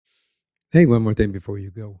Hey, one more thing before you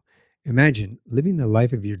go. Imagine living the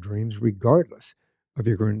life of your dreams regardless of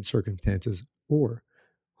your current circumstances or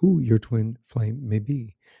who your twin flame may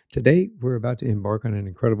be. Today, we're about to embark on an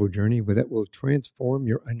incredible journey that will transform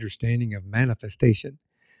your understanding of manifestation.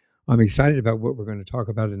 I'm excited about what we're going to talk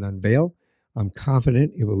about and unveil. I'm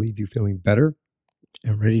confident it will leave you feeling better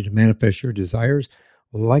and ready to manifest your desires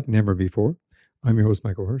like never before. I'm your host,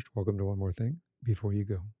 Michael Hurst. Welcome to One More Thing Before You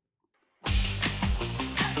Go.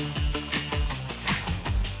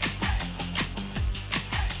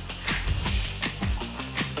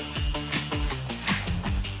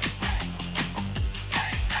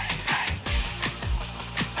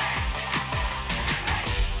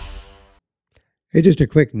 Hey, just a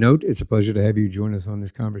quick note. It's a pleasure to have you join us on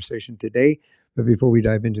this conversation today. But before we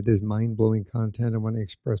dive into this mind blowing content, I want to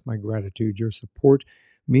express my gratitude. Your support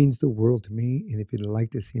means the world to me. And if you'd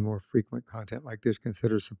like to see more frequent content like this,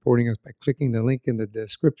 consider supporting us by clicking the link in the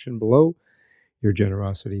description below. Your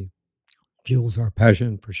generosity fuels our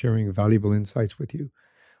passion for sharing valuable insights with you.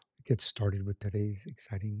 Let's get started with today's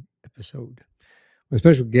exciting episode. My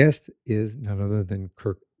special guest is none other than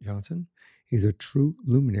Kirk Johnson. He's a true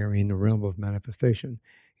luminary in the realm of manifestation.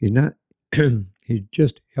 He's not, he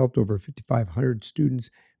just helped over 5,500 students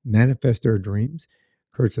manifest their dreams.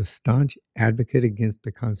 Kurt's a staunch advocate against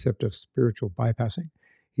the concept of spiritual bypassing.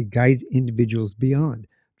 He guides individuals beyond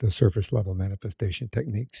the surface level manifestation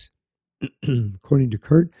techniques. According to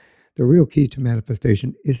Kurt, the real key to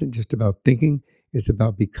manifestation isn't just about thinking, it's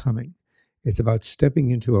about becoming. It's about stepping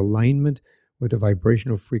into alignment with the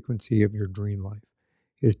vibrational frequency of your dream life.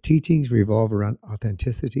 His teachings revolve around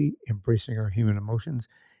authenticity, embracing our human emotions,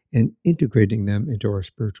 and integrating them into our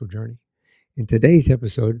spiritual journey. In today's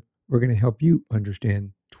episode, we're going to help you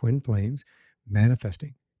understand twin flames,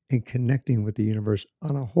 manifesting, and connecting with the universe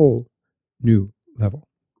on a whole new level.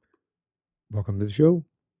 Welcome to the show.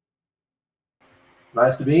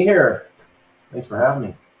 Nice to be here. Thanks for having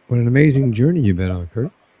me. What an amazing journey you've been on,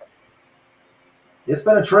 Kurt. It's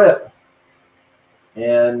been a trip,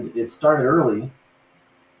 and it started early,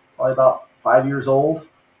 probably about 5 years old.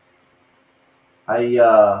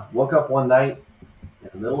 I woke up one night in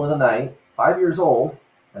the middle of the night, 5 years old,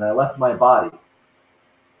 and I left my body.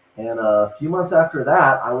 And a few months after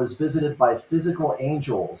that, I was visited by physical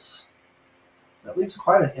angels. That leaves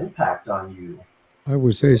quite an impact on you I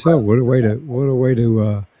would for say the so. rest of What a your way life. to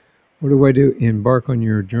what a way to embark on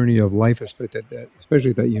your journey of life, especially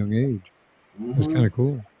at that young age. That's Hmm. kind of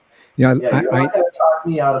cool. Yeah, Yeah, you're not going to talk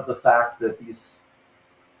me out of the fact that these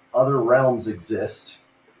other realms exist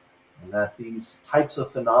and that these types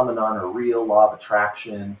of phenomenon are real, law of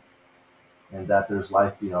attraction, and that there's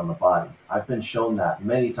life beyond the body. I've been shown that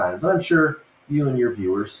many times, and I'm sure you and your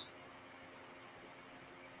viewers.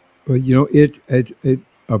 well, you know, it.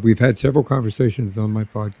 We've had several conversations on my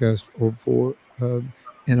podcast for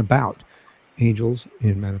and about angels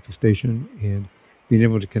and manifestation and being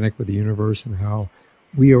able to connect with the universe and how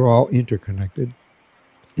we are all interconnected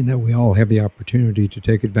and that we all have the opportunity to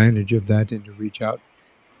take advantage of that and to reach out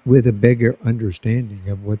with a bigger understanding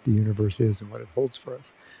of what the universe is and what it holds for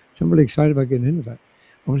us. So I'm really excited about getting into that.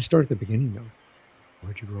 I want to start at the beginning though.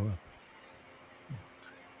 Where'd you grow up?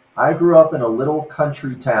 I grew up in a little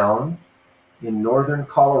country town in northern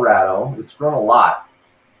Colorado. It's grown a lot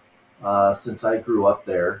since I grew up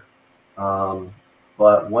there. Um,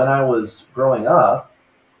 but when I was growing up,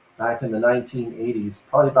 back in the 1980s,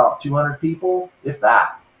 probably about 200 people, if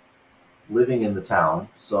that, living in the town.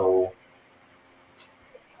 So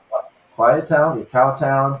quiet town, a cow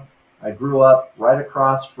town. I grew up right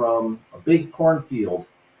across from a big cornfield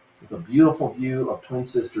with a beautiful view of Twin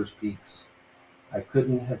Sisters Peaks. I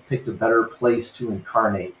couldn't have picked a better place to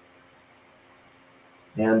incarnate.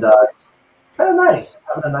 And it's kind of nice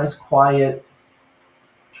having a nice, quiet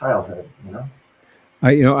childhood.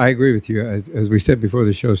 I agree with you. As we said before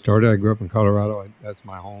the show started, I grew up in Colorado. That's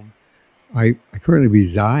my home. I currently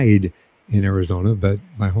reside in Arizona, but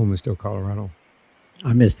my home is still Colorado.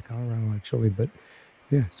 I miss Colorado actually, but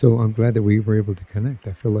yeah. So I'm glad that we were able to connect.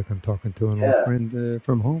 I feel like I'm talking to an old Yeah, friend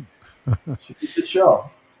from home. should be a good show.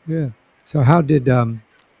 Yeah. So how did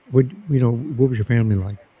what what was your family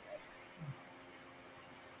like?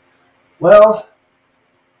 Well,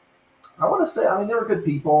 I want to say, I mean, they were good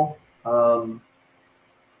people, um,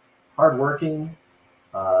 hardworking.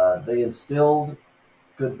 They instilled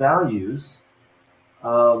good values,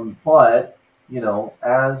 but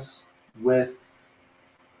as with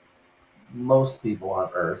most people on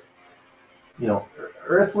Earth,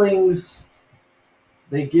 Earthlings,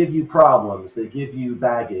 they give you problems, they give you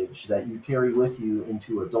baggage that you carry with you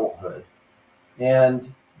into adulthood,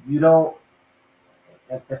 and you don't.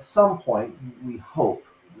 At some point, we hope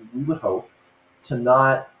we would hope, to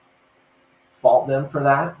not fault them for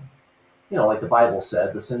that. Like the Bible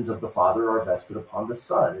said, the sins of the father are vested upon the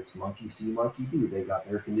son. It's monkey see, monkey do. They got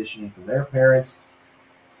their conditioning from their parents,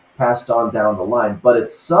 passed on down the line. But at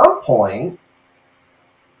some point,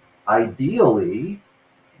 ideally,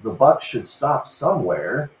 the buck should stop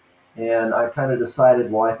somewhere. And I kind of decided,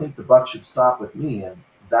 well, I think the buck should stop with me. And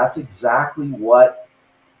that's exactly what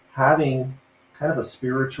having kind of a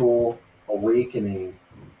spiritual awakening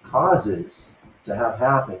causes to have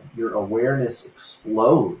happen. Your awareness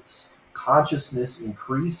explodes, consciousness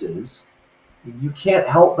increases. You can't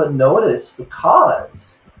help but notice the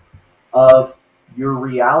cause of your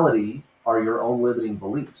reality are your own limiting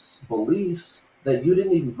beliefs that you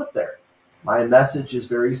didn't even put there. My message is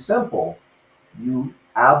very simple. You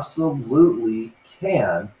absolutely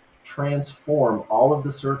can transform all of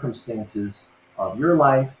the circumstances of your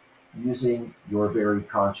life using your very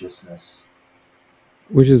consciousness.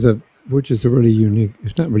 which is a really unique.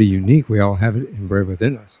 It's not really unique. We all have it inbred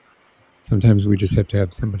within us. Sometimes we just have to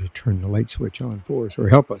have somebody turn the light switch on for us, or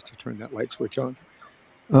help us to turn that light switch on.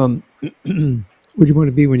 What you want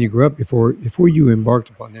to be when you grow up before you embarked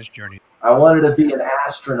upon this journey? I wanted to be an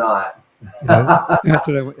astronaut. Yeah, that's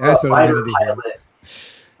what I or a that's what I fighter wanted to hear. pilot.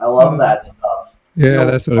 I love that stuff. Yeah,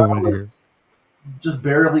 that's what I I wanted to hear. was just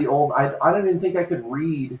barely old. I didn't even think I could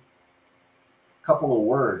read a couple of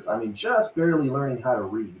words. I mean, just barely learning how to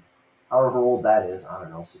read. However old that is, I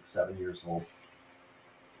don't know, 6, 7 years old.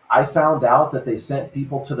 I found out that they sent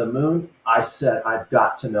people to the moon. I said, I've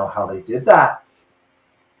got to know how they did that.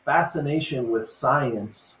 Fascination with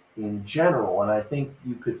science in general, and I think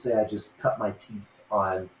you could say I just cut my teeth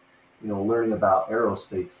on, learning about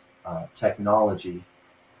aerospace technology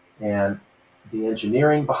and the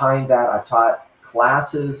engineering behind that. I've taught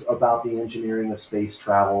classes about the engineering of space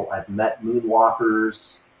travel. I've met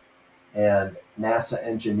moonwalkers and NASA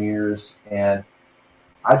engineers, and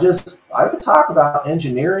I could talk about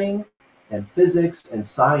engineering and physics and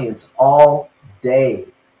science all day.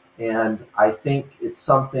 And I think it's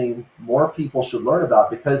something more people should learn about,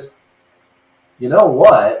 because you know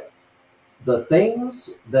what? The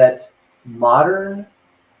things that modern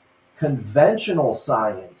conventional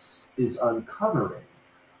science is uncovering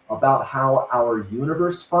about how our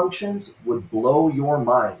universe functions would blow your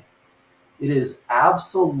mind. It is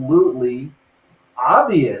absolutely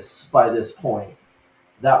obvious by this point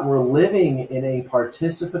that we're living in a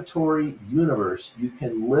participatory universe. You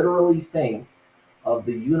can literally think of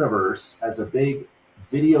the universe as a big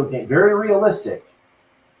video game, very realistic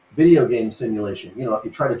video game simulation. If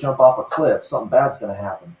you try to jump off a cliff, something bad's going to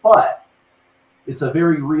happen. But it's a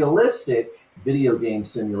very realistic video game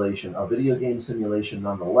simulation, a video game simulation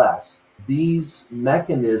nonetheless. These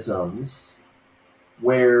mechanisms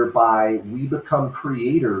whereby we become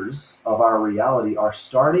creators of our reality are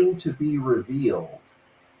starting to be revealed.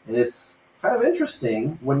 And it's kind of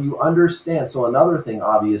interesting when you understand. So another thing,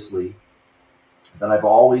 obviously, that I've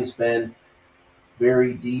always been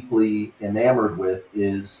very deeply enamored with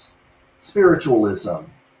is spiritualism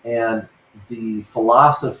and the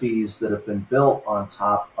philosophies that have been built on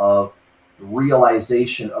top of the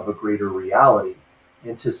realization of a greater reality.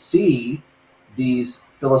 And to see these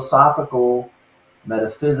philosophical,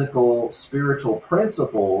 metaphysical, spiritual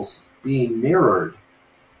principles being mirrored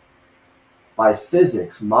by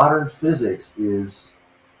physics, modern physics, is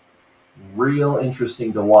real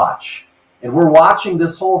interesting to watch. And we're watching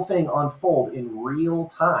this whole thing unfold in real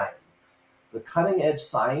time. The cutting edge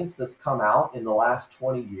science that's come out in the last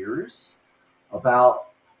 20 years about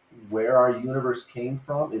where our universe came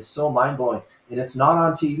from is so mind blowing. And it's not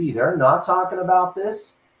on TV. They're not talking about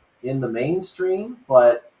this in the mainstream,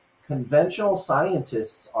 but conventional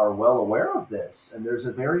scientists are well aware of this. And there's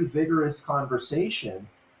a very vigorous conversation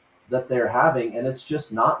that they're having, and it's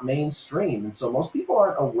just not mainstream. And so most people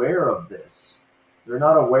aren't aware of this. They're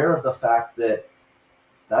not aware of the fact that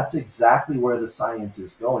that's exactly where the science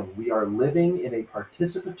is going. We are living in a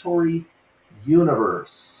participatory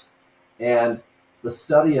universe. And the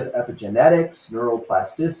study of epigenetics,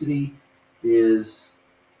 neuroplasticity, is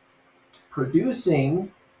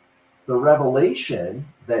producing the revelation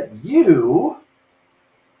that you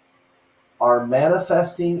are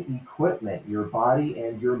manifesting equipment. Your body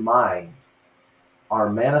and your mind are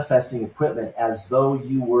manifesting equipment as though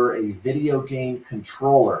you were a video game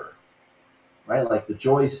controller, right? Like the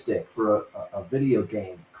joystick for a video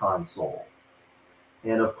game console.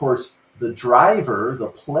 And of course, the driver, the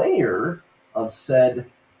player of said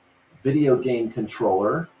video game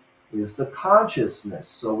controller is the consciousness.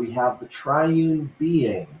 So we have the triune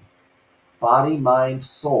being, body, mind,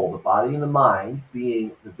 soul, the body and the mind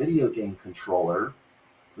being the video game controller,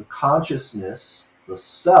 the consciousness, the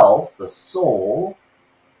self, the soul,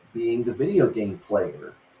 being the video game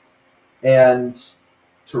player. And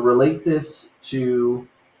to relate this to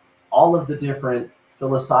all of the different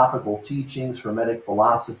philosophical teachings, Hermetic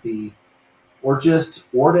philosophy, or just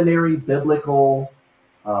ordinary biblical,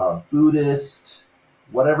 Buddhist,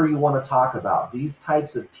 whatever you want to talk about, these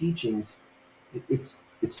types of teachings, it's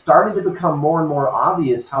starting to become more and more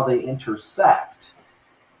obvious how they intersect.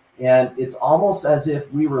 And it's almost as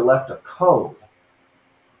if we were left a code.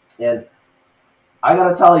 And I got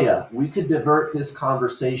to tell you, we could divert this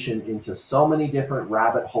conversation into so many different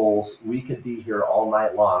rabbit holes. We could be here all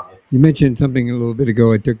night long. You mentioned something a little bit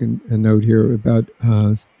ago. I took a note here about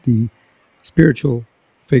the spiritual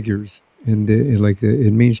figures in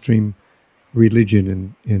in mainstream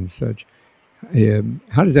religion and such.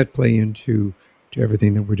 How does that play into to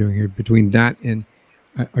everything that we're doing here? Between that and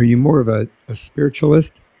are you more of a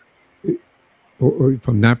spiritualist, or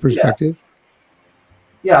from that Yeah, perspective?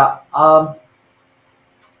 yeah.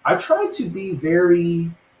 I try to be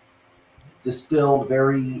very distilled,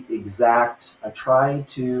 very exact. I try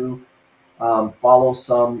to follow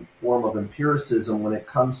some form of empiricism when it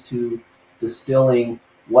comes to distilling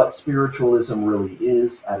what spiritualism really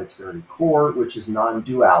is at its very core, which is non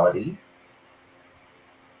duality.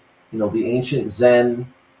 You know, the ancient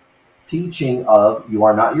Zen teaching of you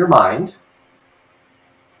are not your mind.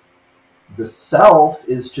 The self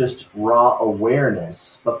is just raw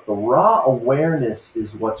awareness, but the raw awareness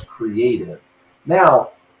is what's creative.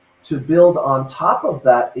 Now, to build on top of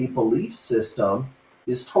that a belief system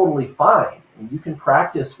is totally fine. And you can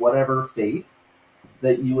practice whatever faith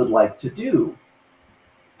that you would like to do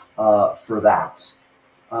for that.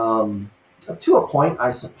 Um, to a point,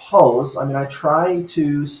 I suppose. I mean, I try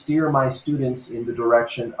to steer my students in the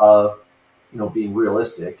direction of, being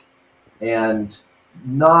realistic and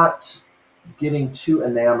not getting too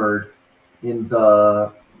enamored in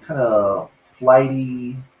the kind of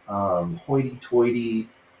flighty, hoity-toity,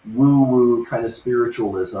 woo-woo kind of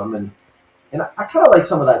spiritualism, and I kind of like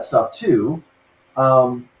some of that stuff too.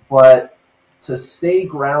 But to stay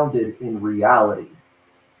grounded in reality,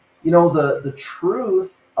 the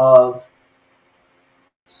truth of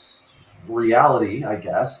reality, I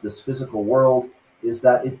guess, this physical world, is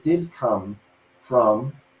that it did come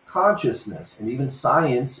from consciousness, and even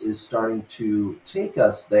science is starting to take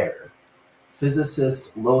us there.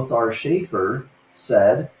 Physicist Lothar Schaefer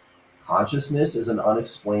said, consciousness is an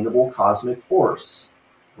unexplainable cosmic force.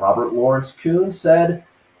 Robert Lawrence Kuhn said,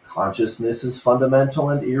 consciousness is fundamental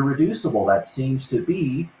and irreducible. That seems to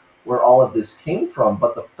be where all of this came from.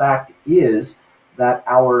 But the fact is that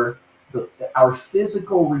our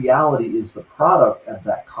physical reality is the product of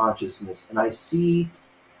that consciousness. And I see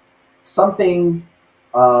something,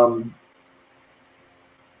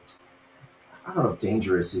 I don't know if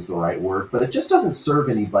dangerous is the right word, but it just doesn't serve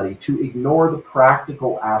anybody to ignore the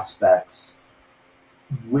practical aspects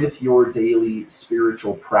with your daily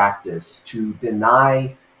spiritual practice, to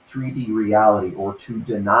deny 3D reality or to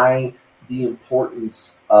deny the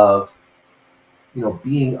importance of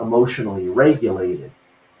being emotionally regulated.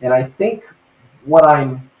 And I think what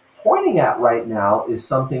I'm pointing at right now is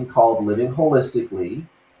something called living holistically.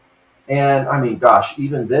 And I mean, gosh,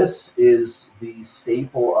 even this is the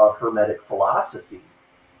staple of Hermetic philosophy.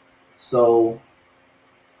 So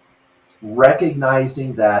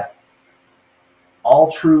recognizing that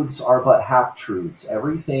all truths are but half truths.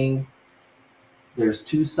 Everything, there's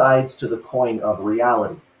two sides to the coin of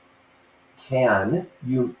reality. Can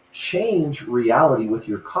you change reality with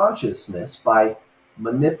your consciousness by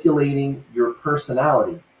manipulating your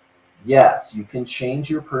personality? Yes, you can change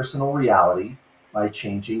your personal reality by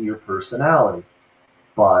changing your personality.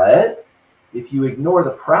 But if you ignore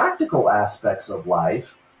the practical aspects of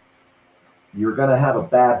life, you're going to have a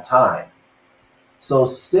bad time. So,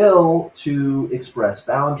 still to express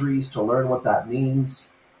boundaries, to learn what that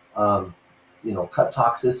means, um, cut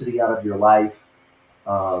toxicity out of your life,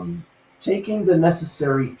 um, taking the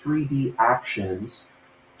necessary 3D actions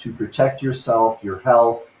to protect yourself, your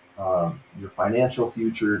health, your financial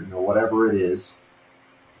future, whatever it is,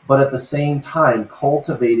 but at the same time,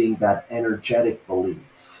 cultivating that energetic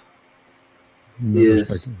belief No is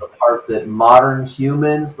perspective. the part that modern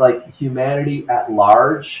humans, like humanity at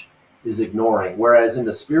large, is ignoring. Whereas in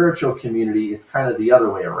the spiritual community, it's kind of the other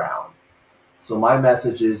way around. So my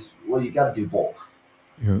message is, well, you got to do both.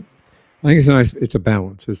 Yeah, I think it's nice. It's a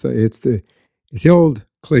balance. It's the old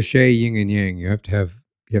cliche yin and yang. You have to have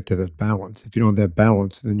that balance. If you don't have that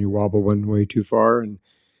balance, then you wobble one way too far, and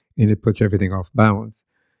it puts everything off balance.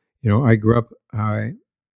 I grew up. Uh,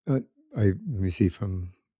 I let me see.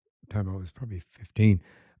 From the time I was probably 15,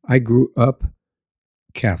 I grew up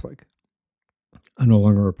Catholic. I'm no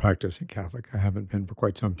longer a practicing Catholic. I haven't been for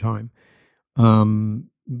quite some time.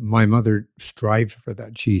 My mother strived for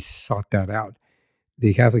that. She sought that out.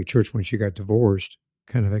 The Catholic Church, when she got divorced,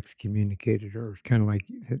 kind of excommunicated her. It's kind of like,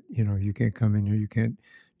 you can't come in here, you can't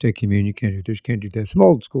take communion, you can't do this, you can't do that. Some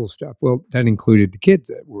old school stuff. Well, that included the kids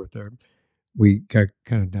that were there. We got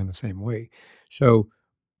kind of done the same way. So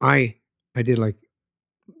I I did like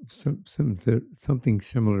something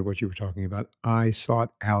similar to what you were talking about. I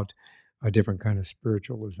sought out a different kind of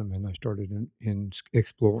spiritualism, and I started in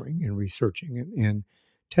exploring and researching and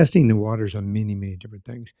testing the waters on many different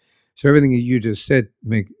things. So everything that you just said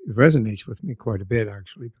resonates with me quite a bit,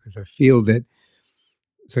 actually, because I feel that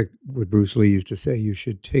it's like what Bruce Lee used to say: you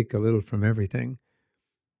should take a little from everything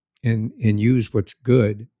and use what's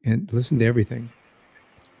good and listen to everything.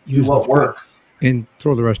 Do Use what what's good works. and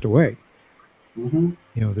throw the rest away. Hmm.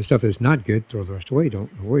 The stuff that's not good, throw the rest away.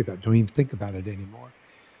 Don't worry about it. Don't even think about it anymore.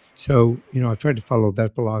 So, I've tried to follow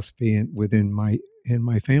that philosophy within my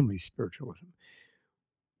family's spiritualism.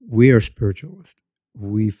 We are spiritualists.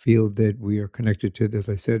 We feel that we are connected to, as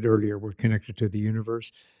I said earlier, we're connected to the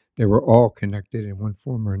universe, that we're all connected in one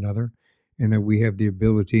form or another, and that we have the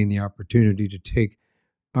ability and the opportunity to take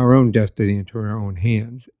our own destiny into our own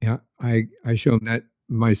hands. Yeah, I shown that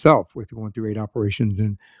myself with going through 8 operations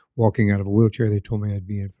and walking out of a wheelchair. They told me I'd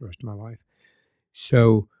be in for the rest of my life.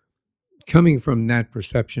 So coming from that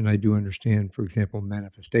perception, I do understand, for example,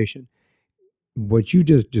 manifestation. What you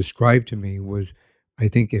just described to me was, I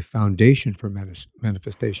think, a foundation for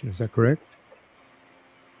manifestation. Is that correct?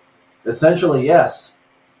 Essentially, yes.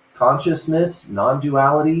 Consciousness, non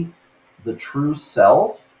duality, the true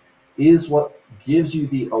self is what gives you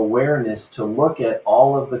the awareness to look at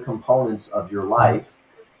all of the components of your Mhm. life,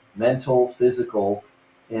 mental, physical,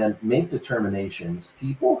 and make determinations.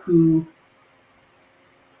 People who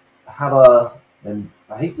have and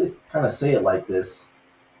I hate to kind of say it like this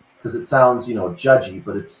because it sounds, judgy,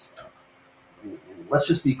 but let's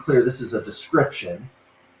just be clear, this is a description.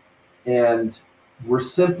 And we're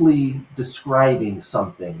simply describing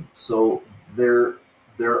something. So there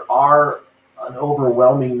there are an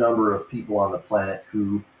overwhelming number of people on the planet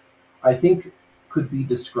who I think could be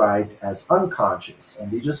described as unconscious,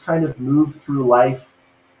 and they just kind of move through life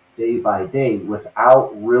day by day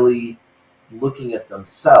without really looking at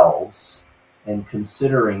themselves and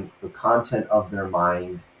considering the content of their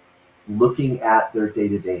mind, looking at their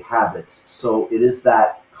day-to-day habits. So it is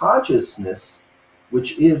that consciousness,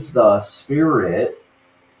 which is the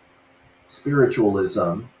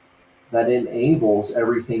spiritualism, that enables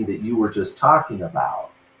everything that you were just talking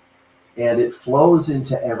about. And it flows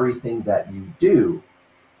into everything that you do.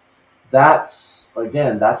 That's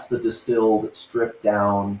the distilled, stripped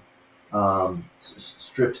down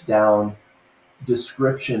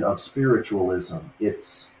description of spiritualism.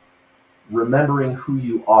 It's remembering who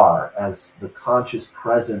you are as the conscious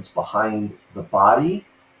presence behind the body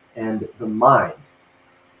and the mind.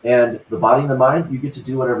 And the body and the mind, you get to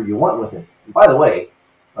do whatever you want with it. And by the way,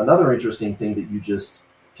 another interesting thing that you just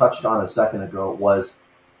touched on a second ago was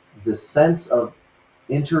the sense of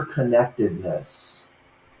interconnectedness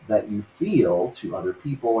that you feel to other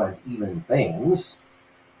people and even things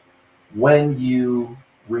when you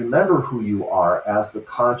remember who you are as the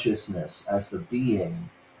consciousness, as the being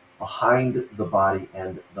behind the body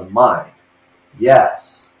and the mind.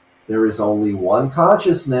 Yes, there is only one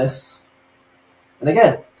consciousness. And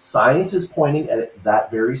again, science is pointing at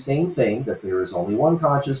that very same thing, that there is only one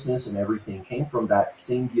consciousness and everything came from that.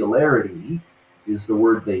 Singularity is the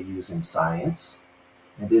word they use in science.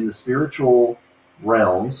 And in the spiritual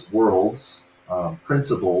worlds,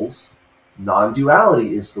 principles, non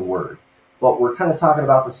duality is the word. But we're kind of talking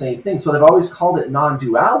about the same thing. So they've always called it non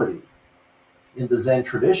duality in the Zen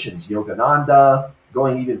traditions. Yogananda,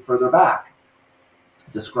 going even further back,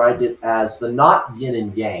 described it as the not yin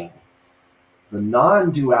and yang, the non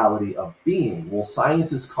duality of being. Well,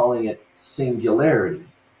 science is calling it singularity.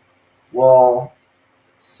 Well,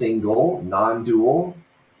 single, non dual,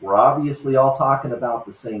 we're obviously all talking about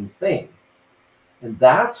the same thing. And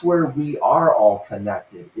that's where we are all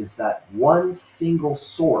connected, is that one single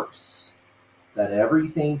source that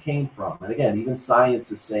everything came from. And again, even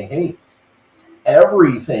science is saying, hey,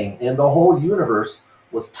 everything in the whole universe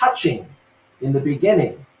was touching in the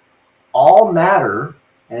beginning. All matter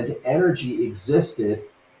and energy existed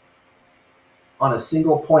on a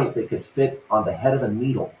single point that could fit on the head of a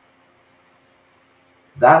needle.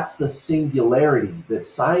 That's the singularity that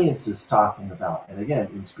science is talking about. And again,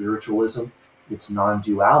 in spiritualism, it's non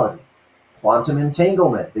duality. Quantum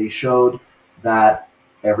entanglement, they showed that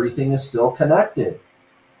everything is still connected.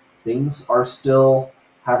 Things are still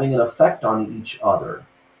having an effect on each other.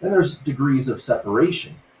 And there's degrees of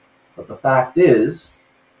separation. But the fact is,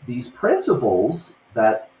 these principles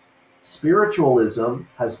that spiritualism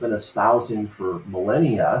has been espousing for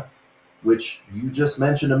millennia, which you just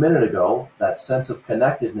mentioned a minute ago, that sense of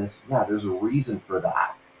connectedness, yeah, there's a reason for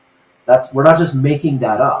that. We're not just making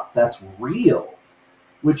that up. That's real,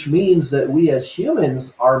 which means that we as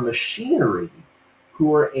humans are machinery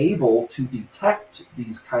who are able to detect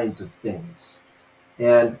these kinds of things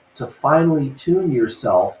and to finally tune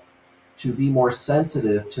yourself to be more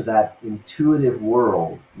sensitive to that intuitive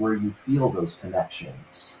world where you feel those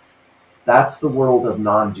connections. That's the world of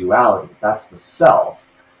non-duality. That's the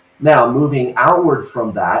self. Now, moving outward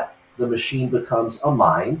from that, the machine becomes a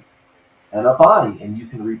mind and a body, and you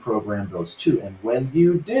can reprogram those too. And when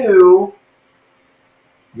you do,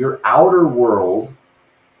 your outer world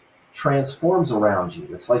transforms around you.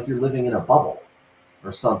 It's like you're living in a bubble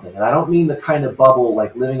or something. And I don't mean the kind of bubble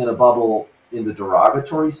like living in a bubble in the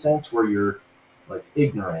derogatory sense where you're like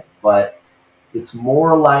ignorant, but it's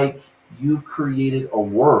more like you've created a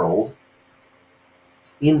world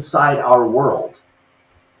inside our world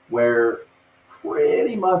where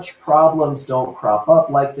pretty much problems don't crop up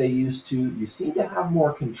like they used to. You seem to have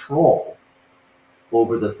more control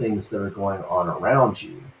over the things that are going on around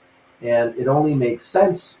you. And it only makes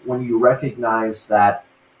sense when you recognize that,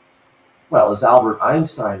 well, as Albert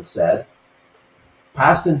Einstein said,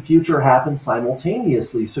 past and future happen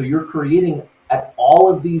simultaneously. So you're creating at all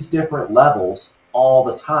of these different levels all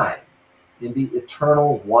the time in the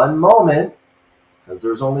eternal one moment, because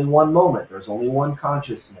there's only one moment, there's only one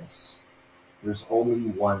consciousness, there's only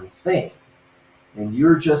one thing. And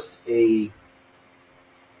you're just a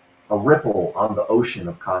ripple on the ocean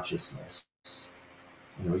of consciousness.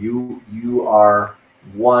 You are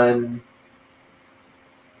one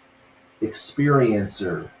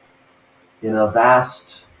experiencer in a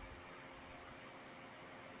vast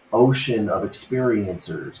ocean of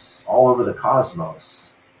experiencers all over the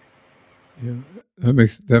cosmos. Yeah,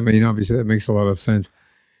 obviously that makes a lot of sense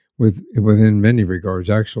within many regards,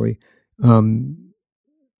 actually. Um,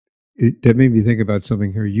 that made me think about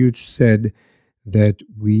something here. You said that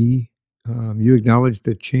you acknowledge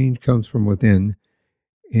that change comes from within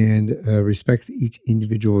and respects each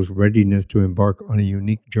individual's readiness to embark on a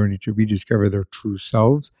unique journey to rediscover their true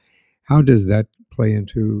selves. How does that play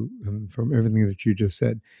into from everything that you just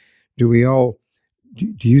said? Do we all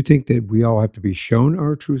do you think that we all have to be shown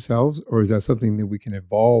our true selves, or is that something that we can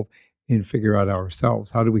evolve and figure out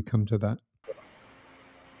ourselves? How do we come to that?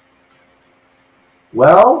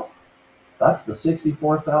 Well, that's the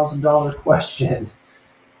 $64,000 question.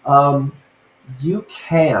 Um, you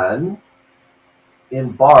can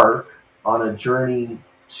embark on a journey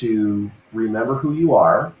to remember who you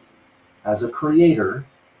are as a creator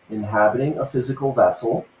inhabiting a physical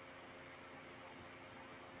vessel.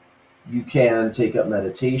 You can take up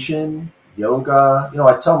meditation, yoga.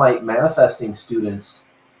 I tell my manifesting students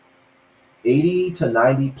 80 to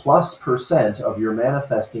 90+% of your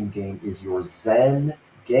manifesting game is your Zen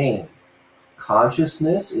game.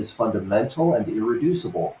 Consciousness is fundamental and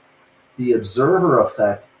irreducible. The observer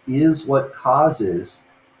effect is what causes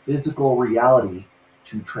physical reality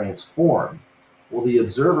to transform. Well, the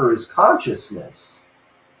observer is consciousness.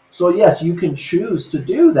 So, yes, you can choose to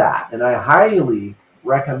do that, and I highly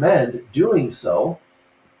recommend doing so.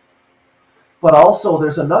 But also,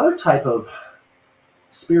 there's another type of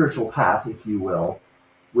spiritual path, if you will,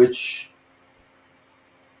 which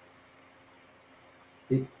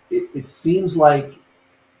it seems like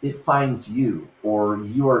it finds you, or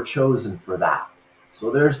you are chosen for that.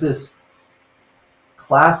 So there's this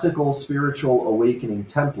classical spiritual awakening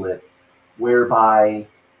template whereby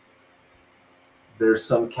there's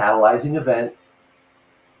some catalyzing event.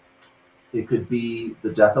 It could be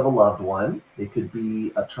the death of a loved one. It could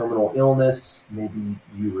be a terminal illness. Maybe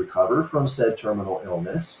you recover from said terminal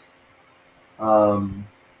illness.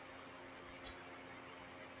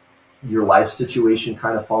 Your life situation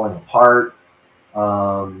kind of falling apart.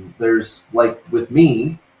 There's, like with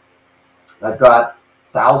me, I've got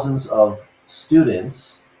thousands of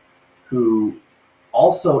students who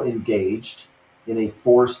also engaged in a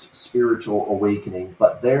forced spiritual awakening,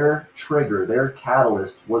 but their trigger, their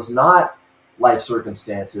catalyst was not life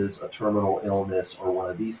circumstances, a terminal illness, or one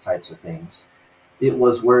of these types of things. It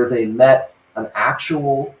was where they met an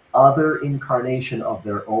actual other incarnation of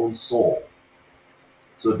their own soul.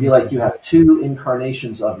 So it'd be like you have two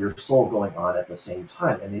incarnations of your soul going on at the same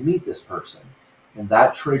time, and they meet this person. And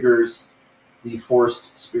that triggers the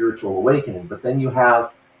forced spiritual awakening. But then you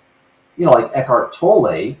have, like Eckhart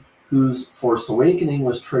Tolle, whose forced awakening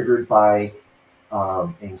was triggered by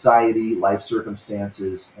anxiety, life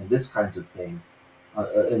circumstances, and this kinds of thing.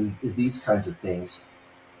 and these kinds of things.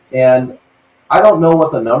 And I don't know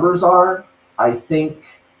what the numbers are. I think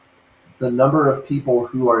the number of people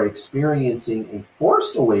who are experiencing a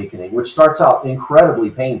forced awakening, which starts out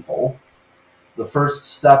incredibly painful, the first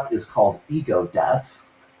step is called ego death,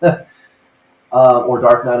 or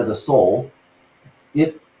dark night of the soul.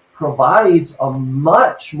 It provides a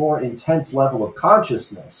much more intense level of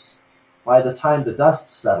consciousness by the time the dust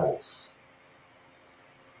settles.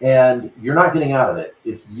 And you're not getting out of it.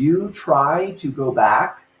 If you try to go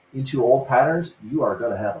back into old patterns, you are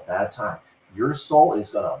going to have a bad time. Your soul is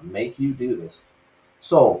going to make you do this.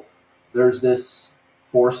 So there's this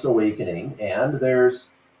forced awakening, and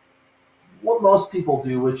there's what most people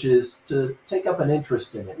do, which is to take up an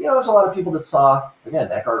interest in it. There's a lot of people that saw,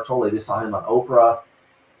 again, Eckhart Tolle, they saw him on Oprah.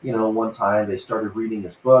 One time they started reading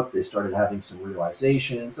his book, they started having some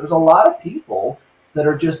realizations. There's a lot of people that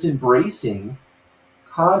are just embracing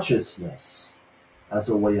consciousness as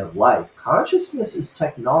a way of life. Consciousness is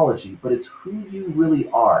technology, but it's who you really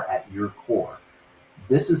are at your core.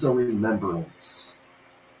 This is a remembrance.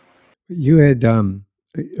 You had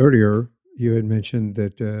earlier you had mentioned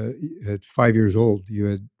that at 5 years old you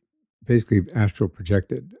had basically astral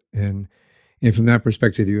projected, and from that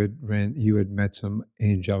perspective you had met some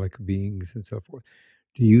angelic beings and so forth.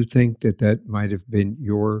 Do you think that that might have been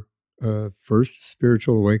your first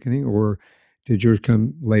spiritual awakening, or did yours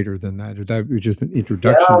come later than that, or that was just an Yeah,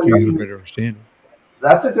 introduction I so you had a mean, better understanding?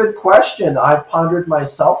 that's a good question. I've pondered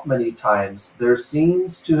myself many times. There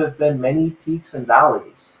seems to have been many peaks and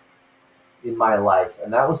valleys in my life,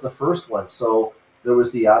 and that was the first one. So there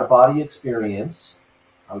was the out of body experience.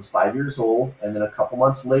 I was 5 years old, and then a couple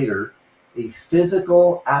months later, a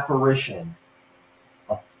physical apparition,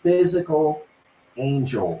 a physical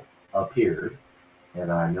angel appeared.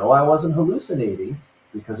 And I know I wasn't hallucinating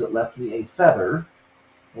because it left me a feather,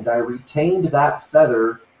 and I retained that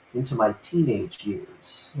feather into my teenage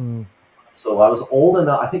years. Mm. So I was old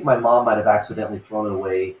enough. I think my mom might have accidentally thrown it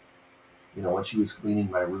away, when she was cleaning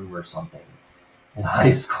my room or something in high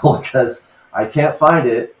school, because I can't find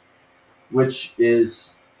it, which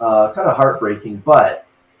is kind of heartbreaking. But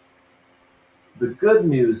the good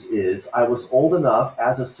news is I was old enough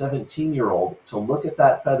as a 17-year-old to look at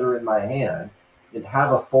that feather in my hand and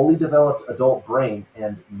have a fully developed adult brain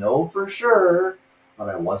and know for sure that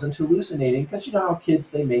I wasn't hallucinating, because you know how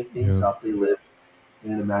kids, they make things Yeah. up, they live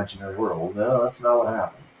in an imaginary world. No, that's not what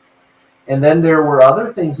happened. And then there were other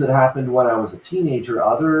things that happened when I was a teenager,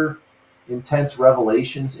 other intense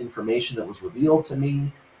revelations, information that was revealed to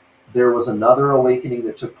me. There was another awakening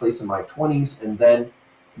that took place in my 20s, and then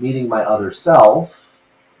meeting my other self,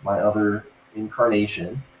 my other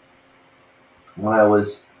incarnation, when I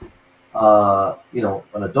was,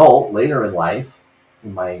 an adult later in life,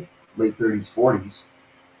 in my late 30s, 40s.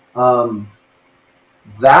 Um,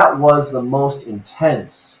 that was the most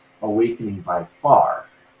intense awakening by far.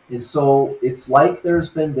 And so it's like there's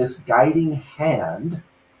been this guiding hand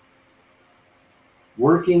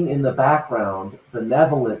working in the background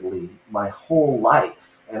benevolently my whole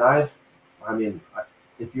life. And I mean,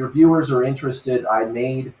 if your viewers are interested, I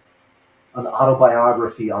made an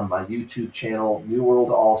autobiography on my YouTube channel, New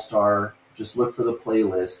World All Star. Just look for the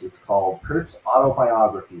playlist. It's called Kurt's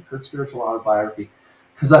Autobiography, Kurt's Spiritual Autobiography.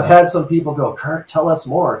 Because I've had some people go, Kurt, tell us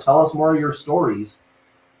more. Tell us more of your stories.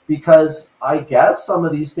 Because I guess some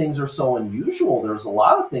of these things are so unusual. There's a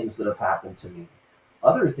lot of things that have happened to me,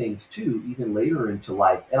 other things too, even later into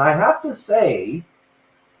life. And I have to say,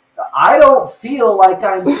 I don't feel like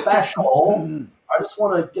I'm special. I just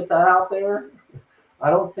want to get that out there. I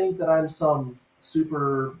don't think that I'm some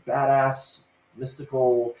super badass,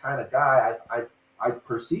 mystical kind of guy. I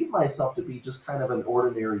perceive myself to be just kind of an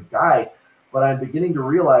ordinary guy, but I'm beginning to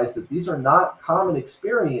realize that these are not common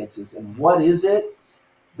experiences. And what is it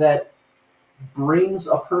that brings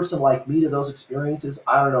a person like me to those experiences?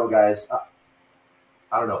 I don't know, guys.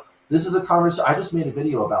 I don't know. This is a conversation. I just made a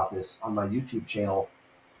video about this on my YouTube channel,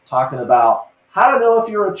 talking about how to know if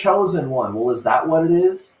you're a chosen one. Well, is that what it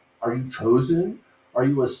is? Are you chosen? Are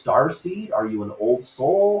you a star seed? Are you an old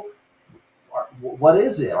soul? What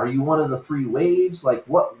is it? Are you one of the three waves? Like,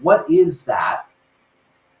 what is that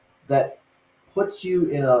puts you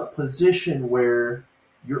in a position where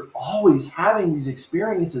you're always having these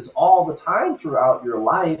experiences all the time throughout your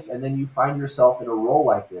life, and then you find yourself in a role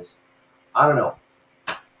like this? I don't know.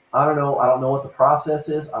 I don't know. I don't know what the process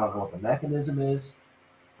is. I don't know what the mechanism is,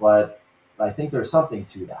 but I think there's something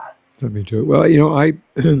to that. Me too. Well,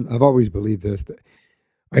 I've always believed this. That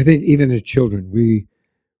I think even as children, we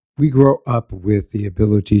grow up with the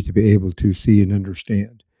ability to be able to see and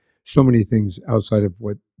understand so many things outside of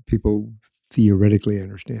what people theoretically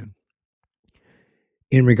understand.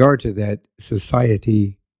 in regard to that,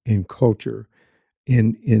 society and culture,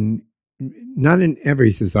 in not in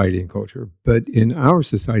every society and culture, but in our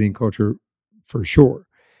society and culture, for sure,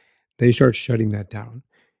 they start shutting that down.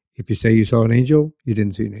 If you say you saw an angel, you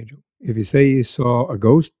didn't see an angel. If you say you saw a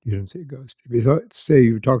ghost, you didn't see a ghost. If you say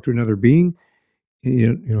you talked to another being, you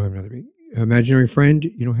don't have another being. Imaginary friend,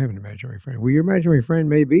 you don't have an imaginary friend. Well, your imaginary friend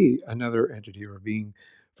may be another entity or being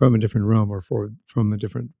from a different realm or from a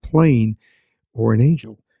different plane or an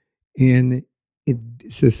angel. And it,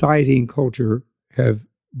 society and culture have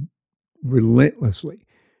relentlessly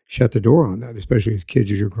shut the door on that, especially as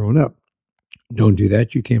kids as you're growing up. Don't do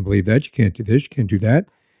that. You can't believe that. You can't do this. You can't do that.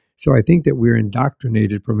 So I think that we're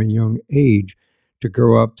indoctrinated from a young age to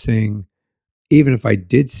grow up saying, even if I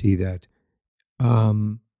did see that,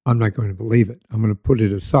 I'm not going to believe it. I'm going to put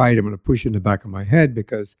it aside. I'm going to push it in the back of my head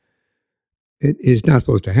because it is not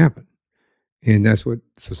supposed to happen. And that's what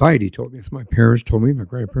society told me. It's my parents told me, my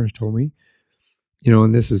grandparents told me,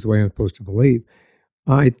 and this is the way I'm supposed to believe.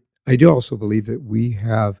 I I do also believe that we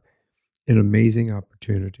have an amazing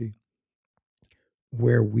opportunity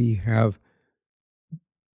where we have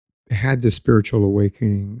had the spiritual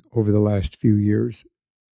awakening over the last few years,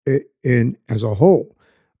 and as a whole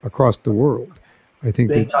across the world. I think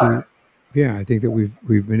Big that time. I think that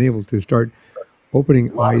we've been able to start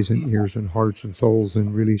opening Lots of eyes and people. ears and hearts and souls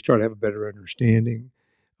and really start to have a better understanding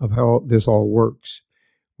of how this all works,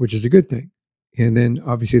 which is a good thing. And then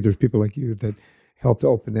obviously there's people like you that help to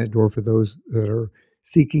open that door for those that are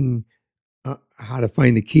seeking how to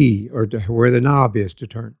find the key or to where the knob is to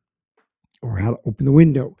turn or how to open the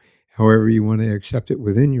window, however you want to accept it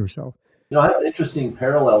within yourself. I have an interesting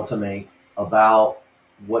parallel to make about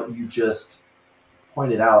what you just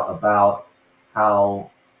pointed out about how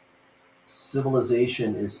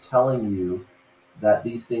civilization is telling you that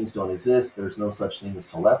these things don't exist. There's no such thing as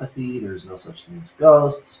telepathy. There's no such thing as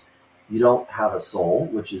ghosts. You don't have a soul,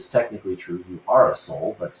 which is technically true. You are a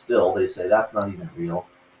soul, but still, they say that's not even real,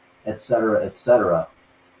 etc., etc.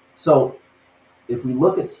 So, if we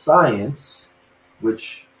look at science,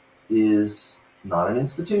 which is not an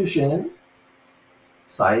institution,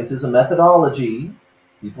 science is a methodology.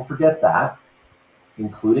 People forget that,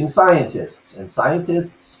 including scientists, and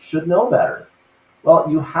scientists should know better.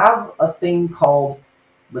 Well, you have a thing called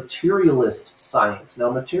materialist science.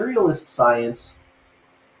 Now, materialist science,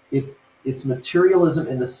 it's materialism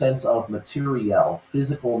in the sense of material,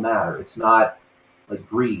 physical matter. It's not like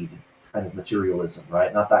greed kind of materialism,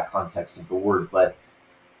 right? Not that context of the word, but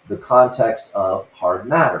the context of hard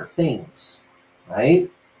matter, things,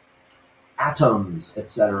 right? Atoms,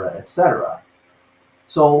 etc., etc.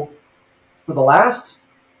 So, for the last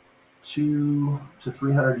 200 to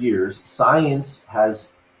 300 years, science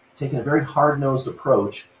has taken a very hard-nosed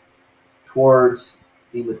approach towards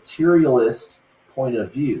a materialist point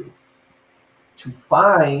of view to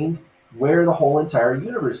find where the whole entire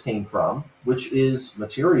universe came from, which is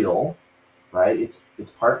material, right?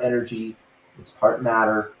 It's part energy, it's part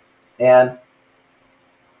matter, and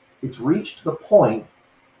it's reached the point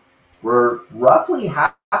where roughly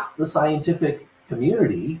half the scientific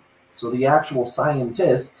community, so the actual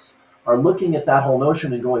scientists, are looking at that whole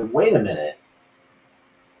notion and going, wait a minute,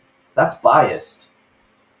 that's biased.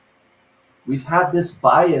 We've had this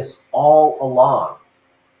bias all along.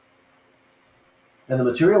 And the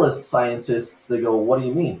materialist scientists, they go, what do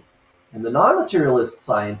you mean? And the non-materialist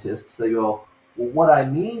scientists, they go, well, what I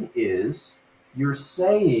mean is you're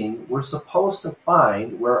saying we're supposed to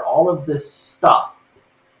find where all of this stuff,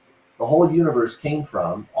 the whole universe came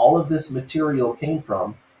from, all of this material came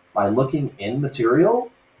from by looking in material?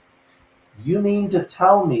 You mean to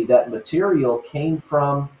tell me that material came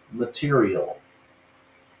from material?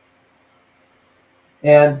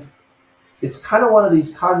 And it's kind of one of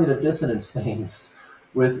these cognitive dissonance things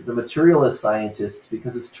with the materialist scientists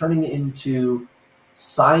because it's turning into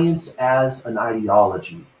science as an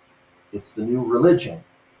ideology. It's the new religion.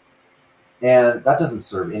 And that doesn't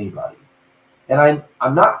serve anybody. And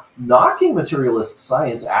I'm not knocking materialist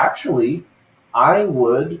science. Actually, I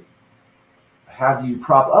would have you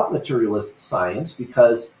prop up materialist science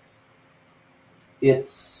because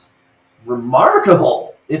it's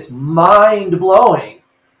remarkable. It's mind blowing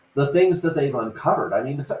the things that they've uncovered. I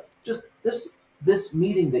mean, just this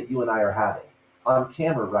meeting that you and I are having on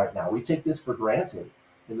camera right now, we take this for granted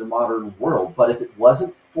in the modern world. But if it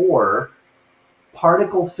wasn't for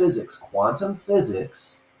particle physics, quantum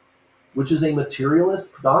physics, which is a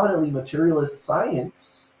materialist, predominantly materialist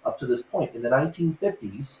science up to this point in the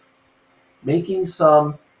 1950s, making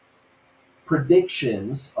some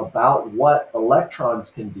predictions about what electrons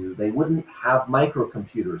can do, they wouldn't have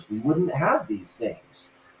microcomputers. We wouldn't have these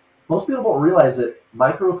things. Most people don't realize that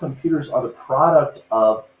microcomputers are the product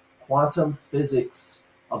of quantum physics,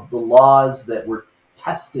 of the laws that were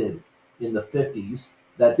tested in the 50s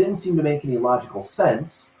that didn't seem to make any logical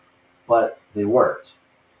sense, but they worked.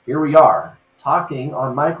 Here we are talking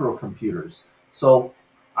on microcomputers. So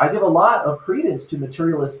I give a lot of credence to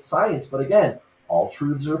materialist science, but again, all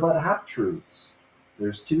truths are but half truths.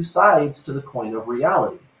 There's two sides to the coin of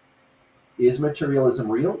reality. Is materialism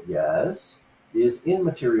real? Yes. Is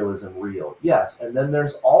immaterialism real? Yes. And then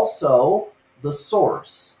there's also the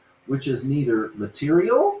source, which is neither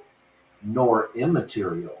material nor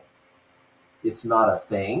immaterial. It's not a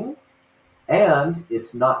thing, and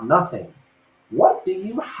it's not nothing. What do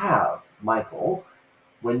you have, Michael,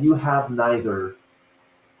 when you have neither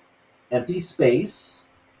empty space,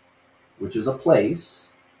 which is a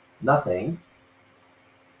place, nothing,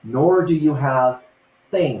 nor do you have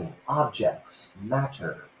thing, objects,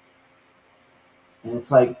 matter? And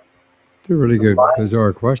it's like, It's a really the good, mind,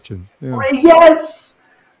 bizarre question. Yeah, yes,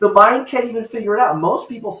 the mind can't even figure it out. Most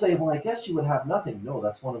people say, well, I guess you would have nothing. No,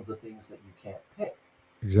 that's one of the things that you can't pick.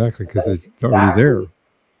 exactly, And because that is it's already there. exactly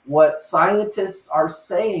what scientists are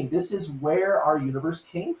saying. This is where our universe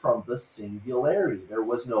came from, the singularity. There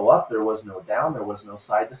was no up, there was no down, there was no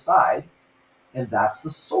side to side. And that's the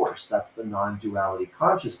source. That's the non duality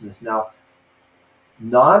consciousness. Now,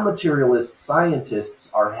 non materialist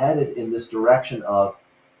scientists are headed in this direction of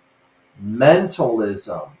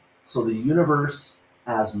mentalism. So the universe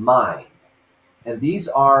as mind. And these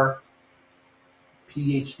are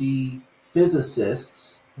PhD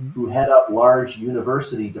physicists who head up large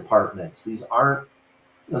university departments. These aren't,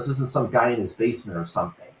 this isn't some guy in his basement or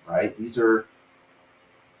something, right? These are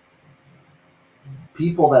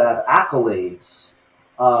people that have accolades,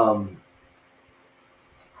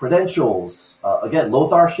 credentials. Again,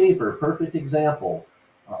 Lothar Schaefer, perfect example.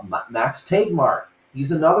 Max Tegmark,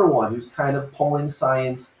 he's another one who's kind of pulling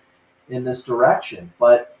science in this direction.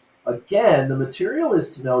 But again, the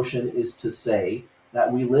materialist notion is to say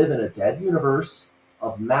that we live in a dead universe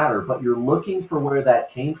of matter, but you're looking for where that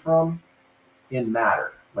came from in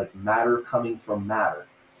matter, like matter coming from matter.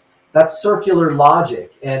 That's circular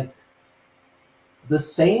logic. And the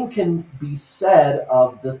same can be said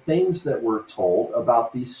of the things that we're told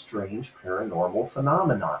about these strange paranormal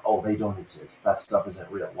phenomena. Oh, they don't exist. That stuff isn't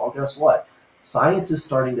real. Well, guess what? Science is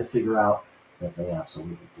starting to figure out that they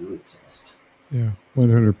absolutely do exist. Yeah,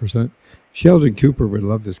 100%. Sheldon Cooper would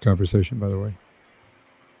love this conversation, by the way.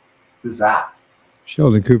 Who's that?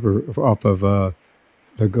 Sheldon Cooper off of not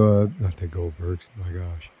the Goldbergs. My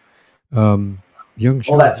gosh, young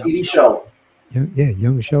Oh, that Sheldon. TV show. Yeah,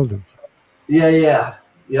 young Sheldon. Yeah, yeah.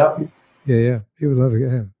 Yep. Yeah. He would love it.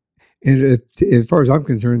 Yeah. And as far as I'm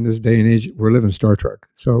concerned, this day and age, we're living Star Trek.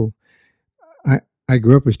 So I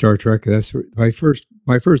grew up with Star Trek. My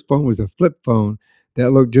first phone was a flip phone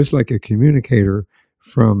that looked just like a communicator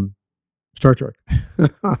from Star Trek.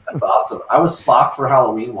 That's awesome. I was Spock for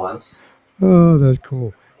Halloween once. Oh, that's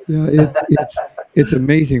cool. Yeah, it's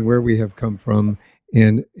amazing where we have come from,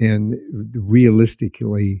 and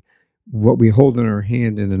realistically, what we hold in our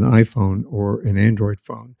hand in an iPhone or an Android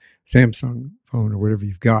phone, Samsung phone, or whatever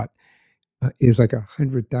you've got, is like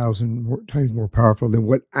 100,000 times more powerful than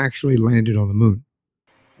what actually landed on the moon.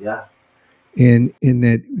 Yeah. And in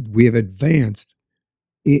that we have advanced,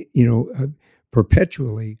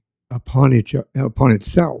 perpetually upon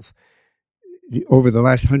itself over the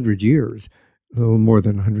last 100 years, a little more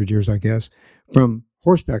than 100 years, I guess, from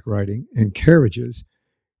horseback riding and carriages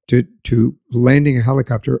to landing a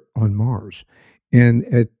helicopter on Mars, and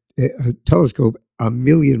at a telescope a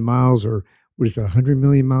million miles, or what is it, 100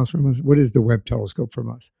 million miles from us? What is the Webb telescope from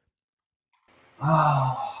us?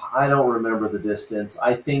 Oh, I don't remember the distance.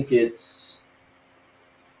 I think it's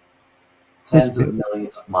It's tens of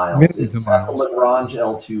millions of miles. millions of It's at the miles. Lagrange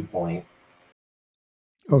L2 point.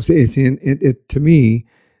 Oh, see, it's in it to me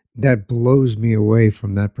that blows me away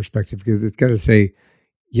from that perspective, because it's got to say,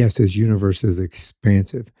 yes, this universe is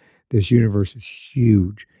expansive. This universe is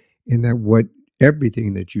huge, and that what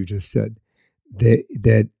everything that you just said,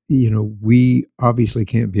 that we obviously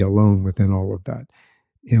can't be alone within all of that.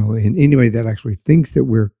 And anybody that actually thinks that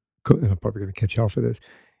and I'm probably going to catch hell for this.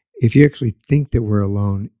 If you actually think that we're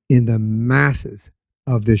alone in the masses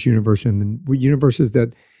of this universe and the universes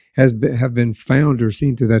that have been found or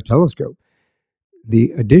seen through that telescope,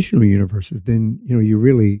 the additional universes, then you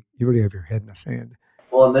really have your head in the sand.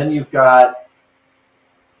 Well, and then you've got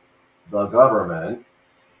the government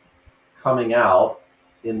coming out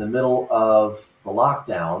in the middle of the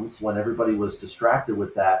lockdowns when everybody was distracted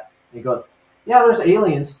with that. And go, yeah, there's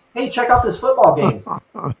aliens. Hey, check out this football game.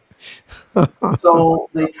 So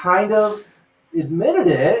they kind of admitted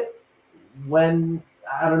it, when,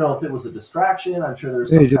 I don't know if it was a distraction. I'm sure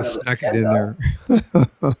there's They some kind just of snuck it in agenda.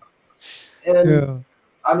 there. And Yeah.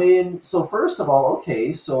 I mean, so first of all,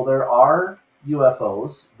 okay, so there are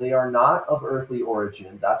UFOs. They are not of earthly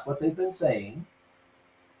origin. That's what they've been saying.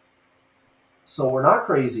 So we're not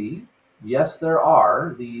crazy. Yes, there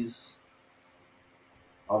are these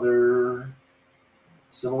other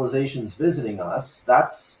civilizations visiting us.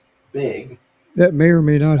 That's big. That may or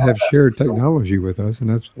may not have shared That's real. technology with us, and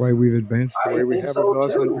that's why we've advanced the I way we think have over so the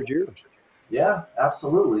last too. 100 years. Yeah,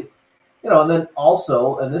 absolutely. And then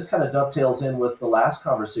also, and this kind of dovetails in with the last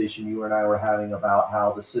conversation you and I were having about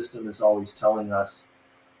how the system is always telling us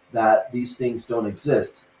that these things don't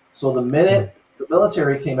exist. So the Mm. minute the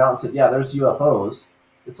military came out and said, yeah, there's UFOs,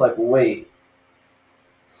 it's like, wait,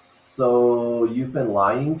 so you've been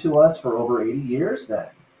lying to us for over 80 years then?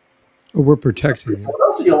 Oh, we're protecting it. What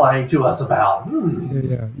else are you lying to us about?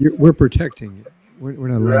 Yeah, yeah. We're protecting it. We're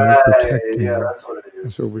not lying. We're Right. Yeah, protecting it. that's what it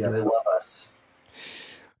That's what is. we're Yeah, they doing. love us.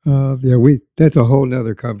 Yeah, we. That's a whole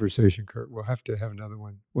nother conversation, Kurt. We'll have to have another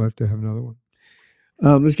one. We'll have to have another one.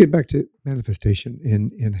 Let's get back to manifestation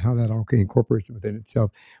and how that all incorporates within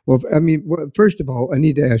itself. Well, first of all, I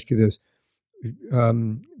need to ask you this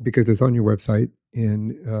because it's on your website,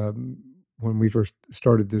 and when we first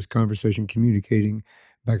started this conversation, communicating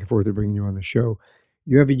back and forth and bringing you on the show,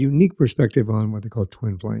 you have a unique perspective on what they call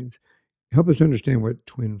twin flames. Help us understand what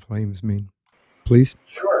twin flames mean, please.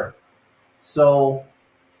 Sure. So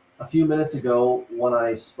a few minutes ago, when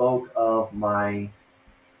I spoke of my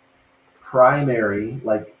primary,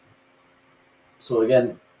 like, so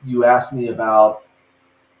again, you asked me about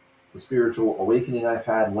the spiritual awakening I've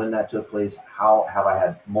had, when that took place, how have I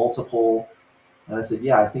had multiple? And I said,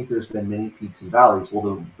 yeah, I think there's been many peaks and valleys.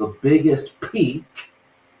 Well, the biggest peak,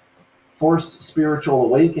 forced spiritual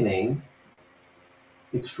awakening,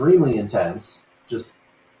 extremely intense, just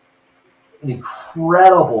an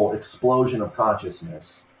incredible explosion of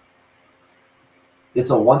consciousness.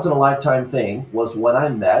 It's a once in a lifetime thing, was when I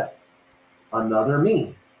met another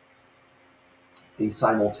me, a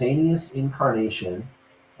simultaneous incarnation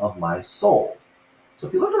of my soul. So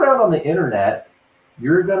if you look around on the internet,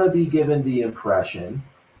 you're going to be given the impression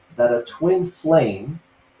that a twin flame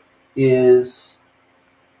is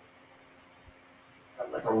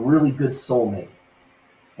like a really good soulmate.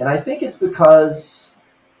 And I think it's because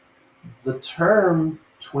the term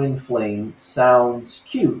twin flame sounds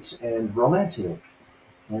cute and romantic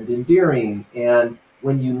and endearing. And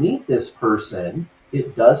when you meet this person,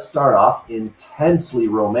 it does start off intensely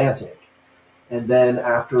romantic. And then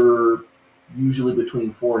after usually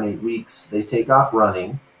between 4 and 8 weeks, they take off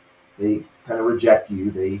running. They kind of reject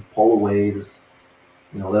you. They pull away.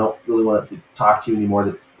 They don't really want to talk to you anymore.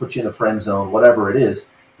 They put you in a friend zone, whatever it is.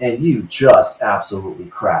 And you just absolutely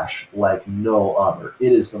crash like no other.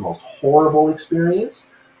 It is the most horrible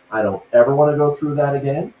experience. I don't ever want to go through that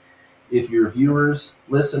again. If your viewers,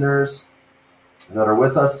 listeners that are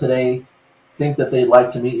with us today think that they'd like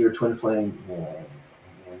to meet your twin flame,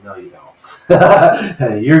 no, you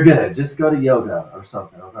don't. You're good. Just go to yoga or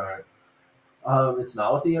something. Okay. It's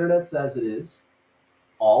not what the internet says it is.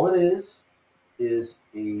 All it is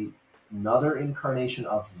another incarnation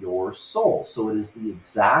of your soul. So it is the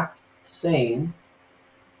exact same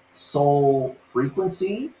soul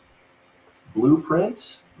frequency,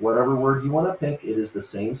 blueprint, whatever word you want to pick. It is the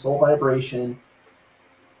same soul vibration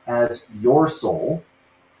as your soul.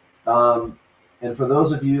 And for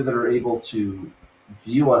those of you that are able to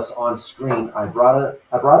view us on screen, I brought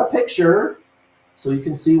a picture so you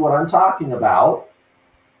can see what I'm talking about.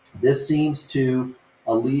 This seems to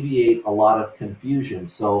alleviate a lot of confusion.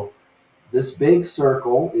 So this big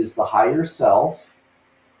circle is the higher self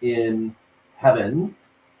in heaven,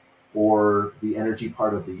 or the energy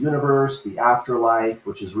part of the universe, the afterlife,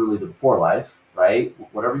 which is really the before life, right?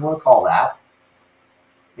 Whatever you want to call that.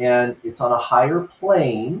 And it's on a higher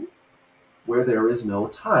plane where there is no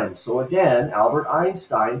time. So again, Albert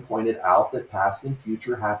Einstein pointed out that past and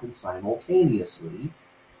future happen simultaneously.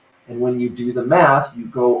 And when you do the math, you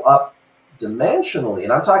go up dimensionally.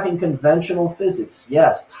 And I'm talking conventional physics.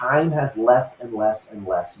 Yes, time has less and less and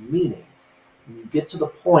less meaning. When you get to the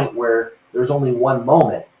point where there's only one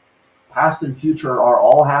moment, past and future are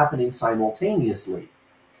all happening simultaneously.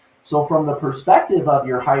 So from the perspective of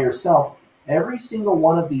your higher self, every single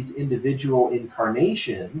one of these individual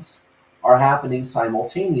incarnations are happening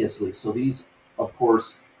simultaneously. So these, of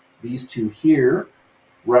course, these two here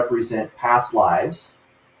represent past lives.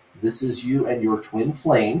 This is you and your twin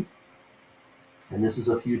flame, and this is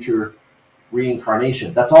a future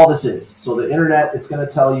reincarnation. That's all this is. So the internet, it's going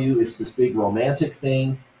to tell you it's this big romantic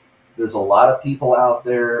thing. There's a lot of people out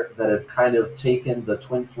there that have kind of taken the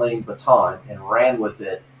twin flame baton and ran with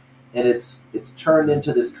it, and it's turned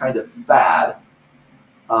into this kind of fad.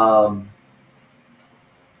 Um,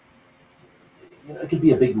 it could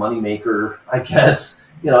be a big money maker, I guess.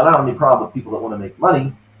 I don't have any problem with people that want to make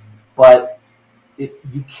money, but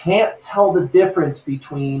you can't tell the difference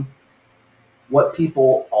between what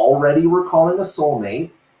people already were calling a soulmate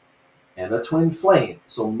and a twin flame.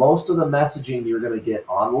 So most of the messaging you're going to get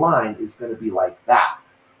online is going to be like that,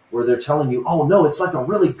 where they're telling you, oh no, it's like a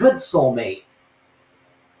really good soulmate.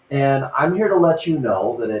 And I'm here to let you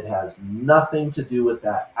know that it has nothing to do with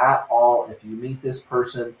that at all. If you meet this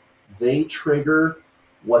person, they trigger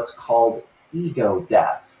what's called ego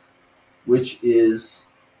death, which is,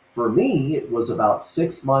 for me, it was about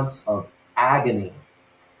 6 months of agony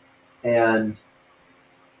and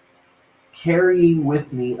carrying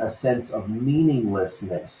with me a sense of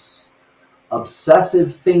meaninglessness,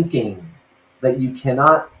 obsessive thinking that you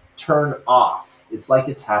cannot turn off. It's like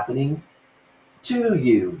it's happening to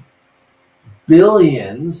you.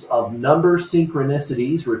 Billions of number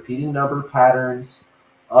synchronicities, repeating number patterns,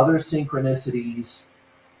 other synchronicities.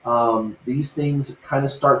 These things kind of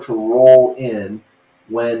start to roll in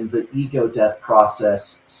when the ego death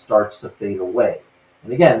process starts to fade away.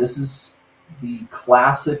 And again, this is the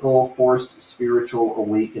classical forced spiritual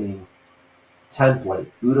awakening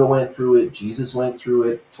template. Buddha went through it, Jesus went through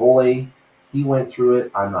it, Tolle, he went through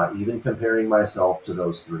it. I'm not even comparing myself to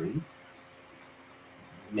those three.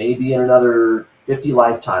 Maybe in another 50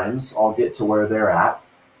 lifetimes, I'll get to where they're at.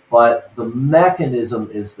 But the mechanism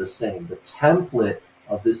is the same. The template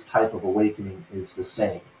of this type of awakening is the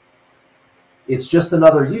same. It's just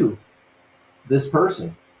another you, this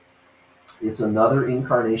person. It's another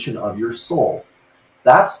incarnation of your soul.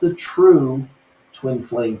 That's the true twin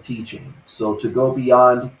flame teaching. So to go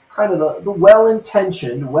beyond kind of the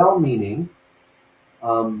well-intentioned, well-meaning,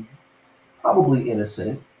 probably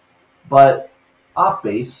innocent, but off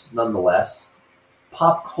base nonetheless,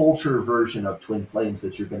 pop culture version of twin flames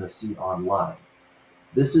that you're going to see online.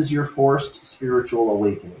 This is your forced spiritual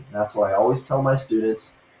awakening. That's why I always tell my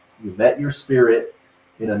students, you met your spirit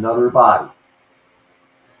in another body.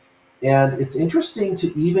 And it's interesting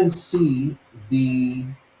to even see the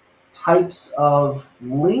types of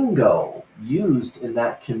lingo used in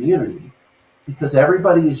that community, because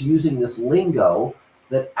everybody is using this lingo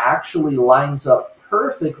that actually lines up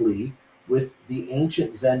perfectly with the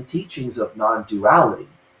ancient Zen teachings of non-duality.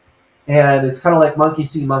 And it's kind of like monkey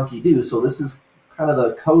see, monkey do. So this is kind of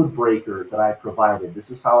the code breaker that I provided. This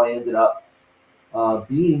is how I ended up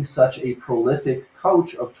being such a prolific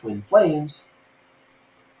coach of twin flames,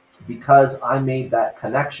 because I made that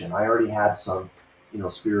connection. I already had some,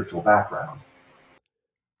 spiritual background.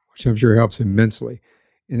 Which I'm sure helps immensely.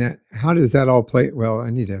 And how does that all play? Well, I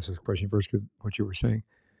need to ask this question first because what you were saying.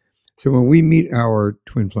 So when we meet our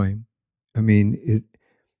twin flame, I mean,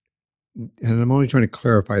 and I'm only trying to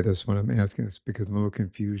clarify this when I'm asking this because I'm a little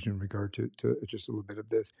confused in regard to just a little bit of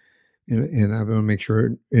this. And I want to make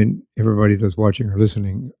sure and everybody that's watching or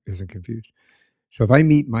listening isn't confused. So if I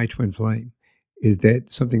meet my twin flame, is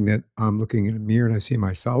that something that I'm looking in a mirror and I see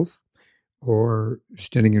myself or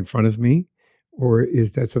standing in front of me? Or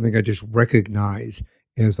is that something I just recognize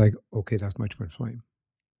as like, okay, that's my twin flame?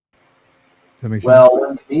 Does that make sense? Well,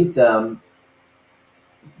 when you meet them,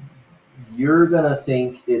 you're going to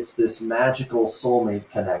think it's this magical soulmate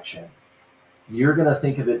connection. You're going to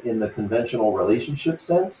think of it in the conventional relationship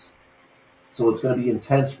sense. So it's going to be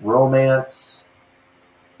intense romance,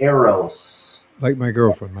 eros. Like my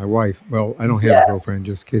girlfriend, my wife. Well, I don't have a girlfriend,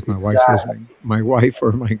 Yes, just in case my wife's exactly. listening. My wife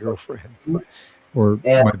or my girlfriend or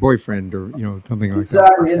And my boyfriend or, something like that.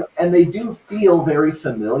 exactly. And they do feel very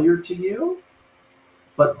familiar to you,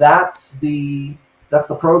 but that's the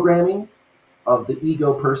programming of the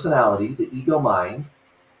ego personality, the ego mind.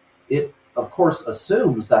 It, of course,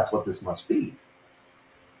 assumes that's what this must be.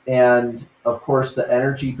 And of course, the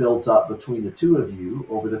energy builds up between the two of you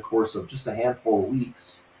over the course of just a handful of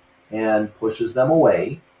weeks and pushes them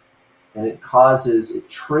away. And it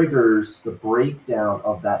triggers the breakdown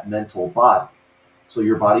of that mental body. So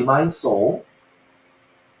your body, mind, soul,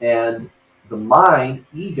 and the mind,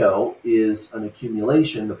 ego, is an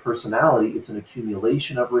accumulation. The personality, it's an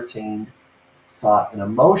accumulation of retained thought and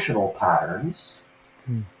emotional patterns.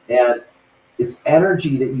 Hmm. And it's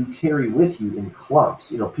energy that you carry with you in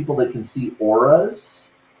clumps. People that can see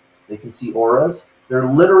auras, they're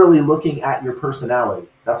literally looking at your personality.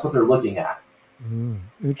 That's what they're looking at. And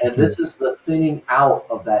Interesting. this is the thinning out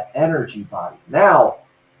of that energy body. Now,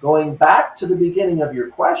 going back to the beginning of your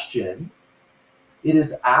question, it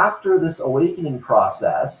is after this awakening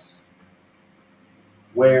process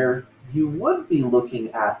where you would be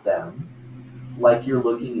looking at them like you're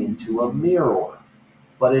looking into a mirror.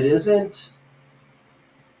 But it isn't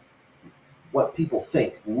what people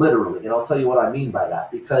think, literally. And I'll tell you what I mean by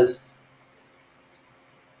that. Because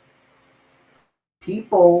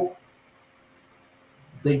people,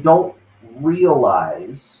 they don't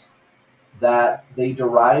realize that they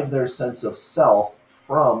derive their sense of self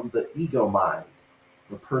from the ego mind,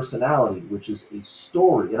 the personality, which is a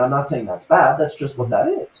story. And I'm not saying that's bad, that's just what that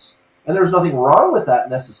is. And there's nothing wrong with that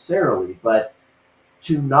necessarily, but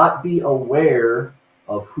to not be aware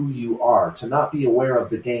of who you are, to not be aware of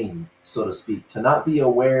the game, so to speak, to not be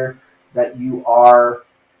aware that you are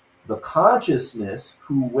the consciousness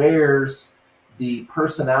who wears the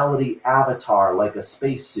personality avatar like a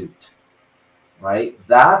spacesuit, right?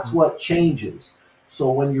 That's what changes. So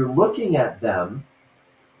when you're looking at them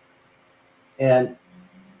and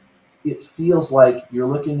it feels like you're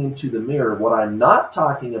looking into the mirror, what I'm not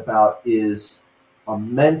talking about is a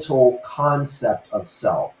mental concept of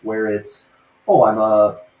self where it's, oh, I'm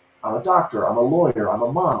a doctor, I'm a lawyer, I'm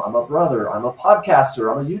a mom, I'm a brother, I'm a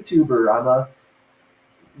podcaster, I'm a YouTuber, I'm a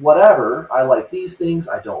whatever. I like these things,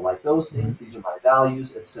 I don't like those things, these are my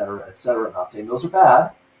values, etc., etc. I'm not saying those are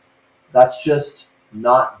bad. That's just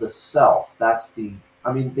not the self. That's the,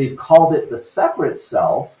 I mean, they've called it the separate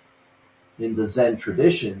self in the Zen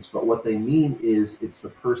traditions, but what they mean is it's the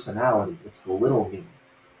personality, it's the little me.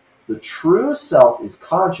 The true self is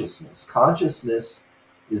consciousness. Consciousness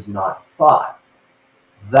is not thought.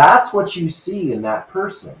 That's what you see in that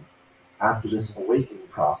person after this awakening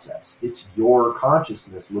process. It's your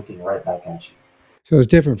consciousness looking right back at you. So it's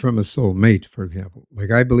different from a soulmate, for example.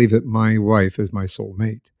 Like I believe that my wife is my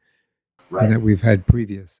soulmate, and Right. that we've had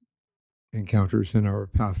previous encounters in our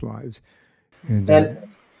past lives. And And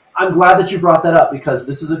I'm glad that you brought that up because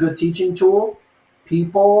this is a good teaching tool.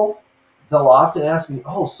 People, they'll often ask me,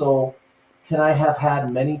 oh, so can I have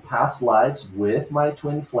had many past lives with my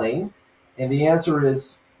twin flame? And the answer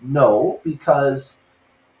is no, because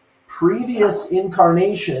previous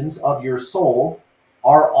incarnations of your soul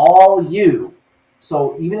are all you.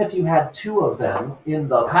 So even if you had two of them in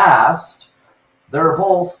the past, they're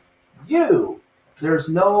both you. There's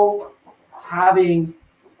no having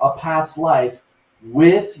a past life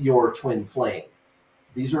with your twin flame.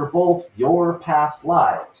 These are both your past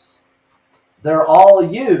lives. They're all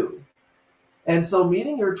you. And so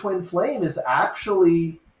meeting your twin flame is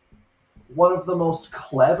actually one of the most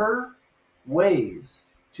clever ways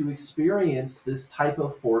to experience this type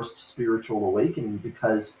of forced spiritual awakening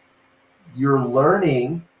because you're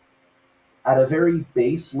learning at a very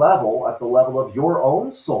base level, at the level of your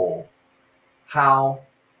own soul, how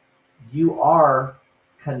you are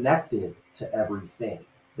connected to everything.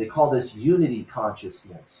 They call this unity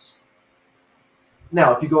consciousness.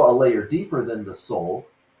 Now, if you go a layer deeper than the soul,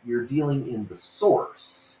 you're dealing in the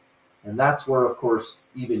source. And that's where, of course,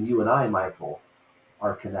 even you and I, Michael,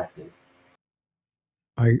 are connected.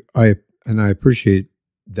 I and I appreciate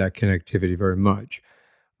that connectivity very much.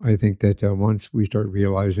 I think that once we start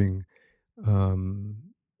realizing um,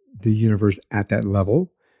 the universe at that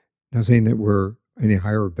level, not saying that we're any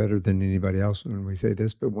higher or better than anybody else when we say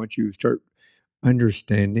this, but once you start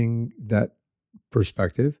understanding that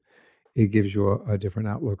perspective, it gives you a different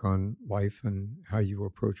outlook on life and how you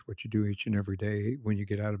approach what you do each and every day when you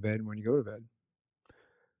get out of bed and when you go to bed.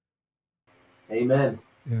 Amen.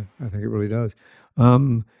 Yeah, I think it really does.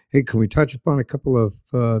 Hey, can we touch upon a couple of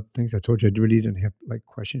things? I told you I really didn't have like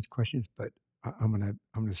questions, but I'm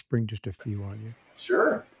gonna spring just a few on you.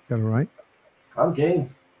 Sure. Is that all right? I'm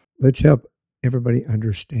game. Let's help everybody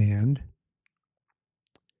understand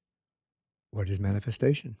what is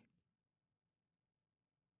manifestation.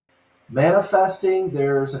 Manifesting,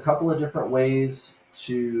 there's a couple of different ways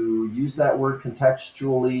to use that word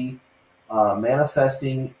contextually.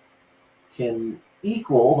 Manifesting can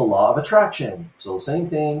equal the law of attraction. So, same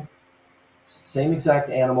thing, same exact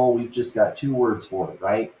animal. We've just got two words for it,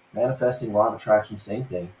 right? Manifesting, law of attraction, same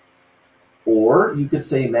thing. Or you could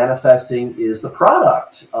say manifesting is the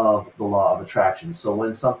product of the law of attraction. So,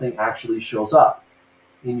 when something actually shows up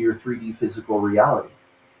in your 3D physical reality.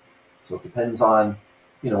 So, it depends on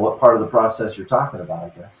what part of the process you're talking about, I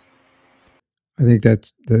guess. I think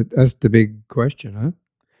that's the big question, huh?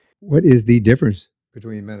 What is the difference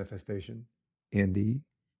between manifestation and the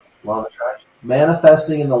Law of attraction.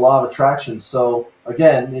 Manifesting in the law of attraction. So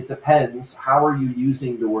again, it depends. How are you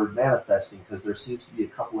using the word manifesting? Because there seems to be a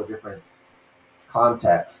couple of different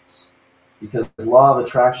contexts. Because law of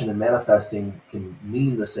attraction and manifesting can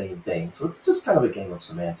mean the same thing. So it's just kind of a game of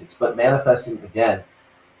semantics. But manifesting, again,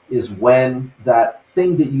 is when that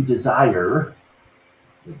thing that you desire,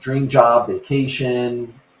 the dream job,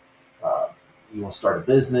 vacation, you want to start a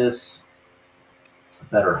business,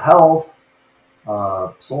 better health,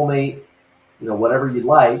 soulmate, whatever you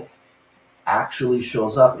like, actually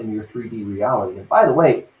shows up in your 3D reality. And by the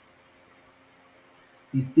way,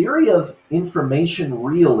 the theory of information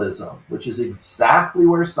realism, which is exactly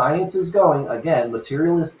where science is going, again,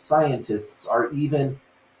 materialist scientists are even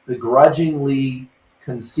begrudgingly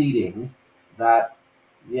conceding that,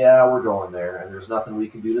 yeah, we're going there and there's nothing we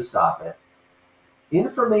can do to stop it.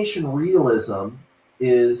 Information realism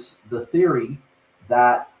is the theory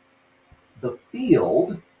that the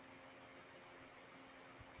field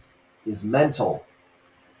is mental,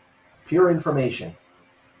 pure information.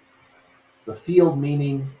 The field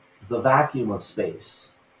meaning the vacuum of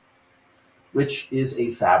space, which is a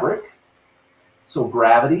fabric. So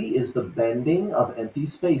gravity is the bending of empty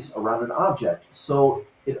space around an object. So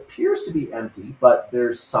it appears to be empty, but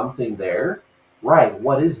there's something there. Right,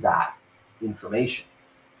 what is that? Information.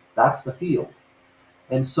 That's the field.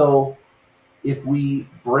 And so if we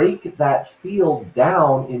break that field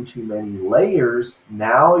down into many layers,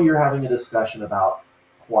 now you're having a discussion about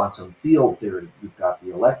quantum field theory. You've got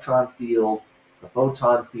the electron field, the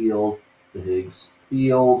photon field, the Higgs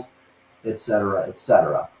field, etc.,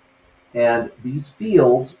 etc. And these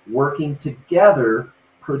fields working together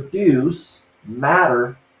produce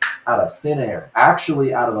matter out of thin air,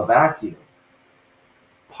 actually out of a vacuum.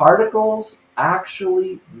 Particles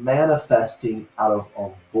actually manifesting out of a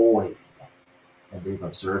void. And they've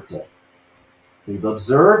observed it. They've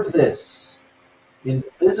observed this in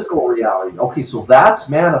physical reality. Okay, so that's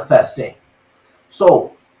manifesting.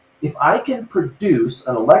 So if I can produce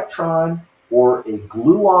an electron or a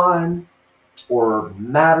gluon or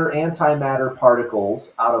matter, antimatter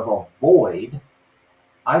particles out of a void,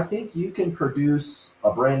 I think you can produce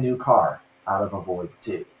a brand new car out of a void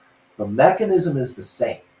too. The mechanism is the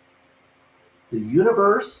same. The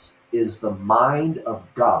universe is the mind of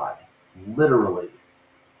God, literally.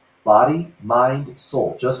 Body, mind,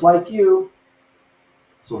 soul, just like you.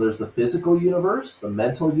 So there's the physical universe, the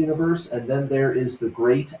mental universe, and then there is the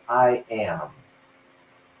great I am,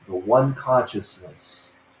 the one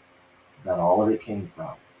consciousness that all of it came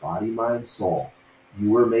from. Body, mind, soul.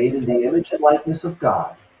 You were made in the image and likeness of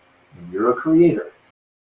God, and you're a creator.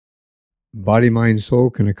 Body, mind, soul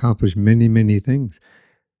can accomplish many, many things.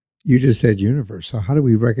 You just said universe. So how do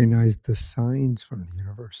we recognize the signs from the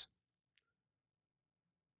universe?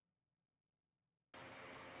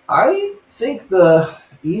 I think the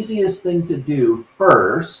easiest thing to do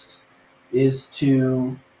first is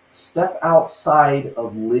to step outside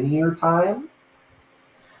of linear time.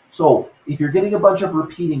 So if you're getting a bunch of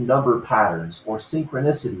repeating number patterns or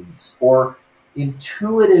synchronicities or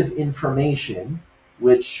intuitive information,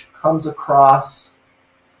 which comes across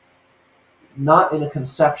not in a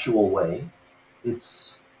conceptual way,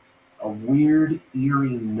 it's a weird, eerie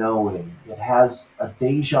knowing. It has a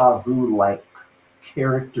deja vu like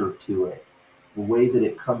character to it, the way that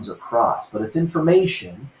it comes across. But it's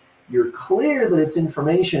information. You're clear that it's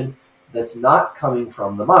information that's not coming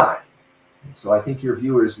from the mind. And so I think your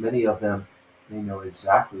viewers, many of them, may know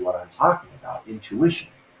exactly what I'm talking about,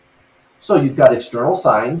 intuition. So you've got external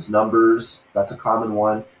signs, numbers, that's a common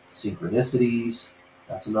one, synchronicities,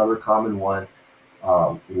 that's another common one,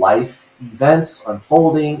 life events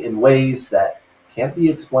unfolding in ways that can't be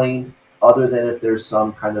explained other than if there's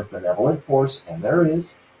some kind of benevolent force, and there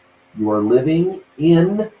is. You are living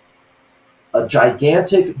in a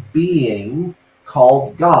gigantic being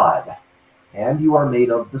called God, and you are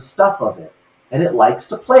made of the stuff of it. And it likes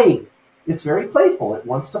to play. It's very playful. It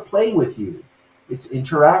wants to play with you. It's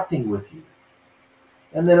interacting with you.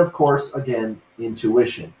 And then, of course, again,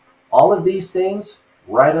 intuition. All of these things,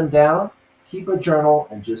 write them down, keep a journal,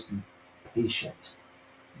 and just be patient.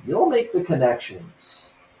 You'll make the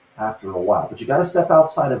connections after a while, but you got to step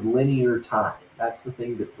outside of linear time. That's the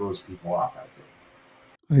thing that throws people off, I think.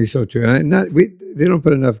 I think so too. And not we they don't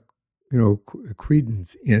put enough,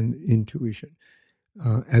 credence in intuition.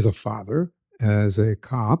 As a father, as a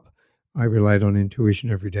cop, I relied on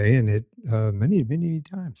intuition every day, and it many, many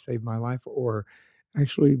times saved my life, or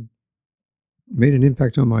actually made an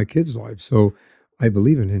impact on my kids' lives. So I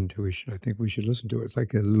believe in intuition. I think we should listen to it. It's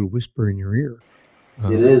like a little whisper in your ear, It uh,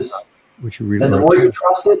 is. which you really And the or more you tap.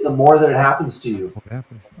 trust it, the more that it happens to you. What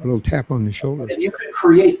happens? A little tap on the shoulder. And you can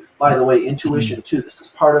create, by the way, intuition too. This is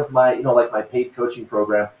part of my, like my paid coaching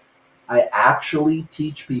program. I actually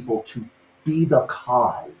teach people to be the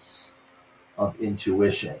cause of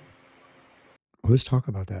intuition. Well, let's talk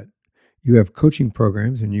about that. You have coaching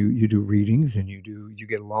programs, and you do readings, and you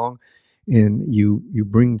get along, and you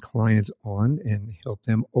bring clients on and help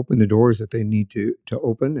them open the doors that they need to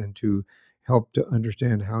open, and to help to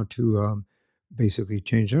understand how to basically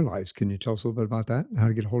changed their lives. Can you tell us a little bit about that and how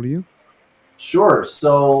to get a hold of you? Sure.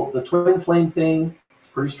 So the twin flame thing, it's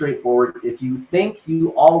pretty straightforward. If you think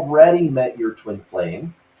you already met your twin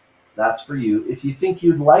flame, that's for you. If you think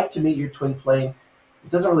you'd like to meet your twin flame, it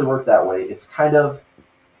doesn't really work that way. It's kind of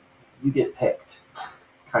you get picked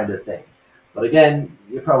kind of thing. But again,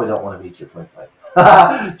 you probably don't want to meet your twin flame.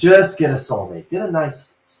 Just get a soulmate. Get a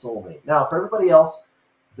nice soulmate. Now, for everybody else,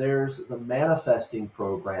 there's the manifesting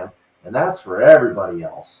program, and that's for everybody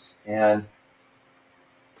else. And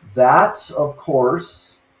that, of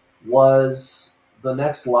course, was the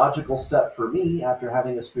next logical step for me after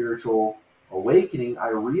having a spiritual awakening. I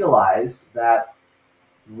realized that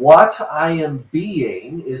what I am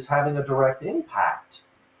being is having a direct impact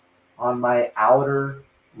on my outer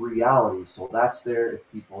reality. So that's there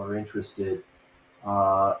if people are interested.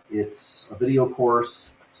 It's a video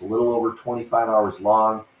course. It's a little over 25 hours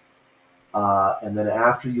long. And then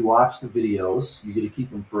after you watch the videos, you get to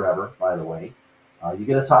keep them forever, by the way. You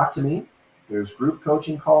get to talk to me. There's group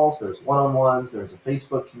coaching calls. There's one-on-ones. There's a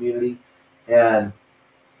Facebook community. And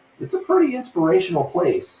it's a pretty inspirational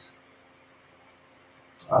place.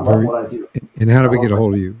 I love what I do. And how do we get a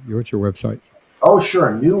hold of you? What's your website? Oh,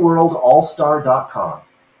 sure. NewWorldAllStar.com.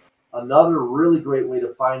 Another really great way to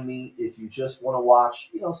find me if you just want to watch,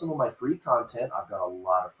 some of my free content. I've got a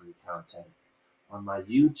lot of free content on my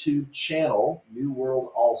YouTube channel, New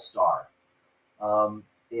World All Star.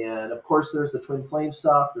 And of course, there's the twin flame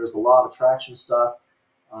stuff. There's the law of attraction stuff.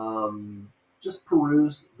 Just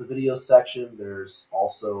peruse the video section. There's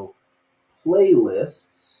also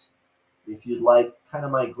playlists if you'd like kind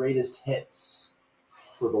of my greatest hits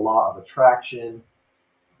for the law of attraction,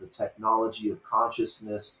 the technology of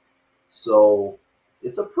consciousness. So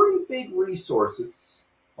it's a pretty big resource.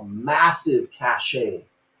 It's a massive cache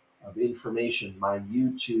of information, my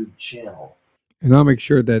YouTube channel. And I'll make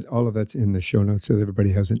sure that all of that's in the show notes so that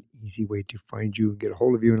everybody has an easy way to find you and get a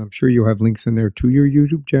hold of you. And I'm sure you'll have links in there to your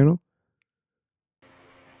YouTube channel.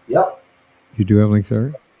 Yep. You do have links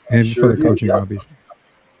there? And for the coaching, obviously.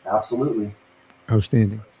 Absolutely.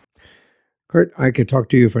 Outstanding. Kurt, I could talk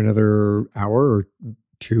to you for another hour or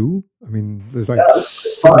two. I mean, there's like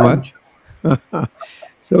so much.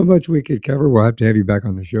 So much we could cover. We'll have to have you back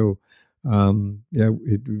on the show.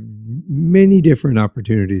 Many different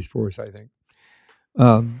opportunities for us, I think.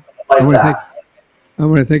 I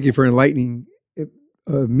want to thank you for enlightening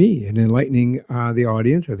me and enlightening the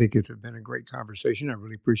audience. I think it's been a great conversation. I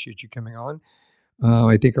really appreciate you coming on.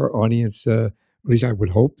 I think our audience, at least I would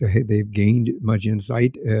hope that they've gained much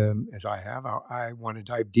insight as I have. I want to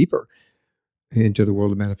dive deeper into the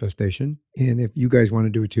world of manifestation. And if you guys want to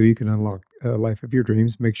do it too, you can unlock a life of your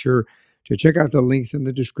dreams. Make sure to check out the links in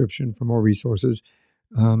the description for more resources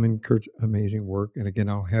and Kurt's amazing work. And again,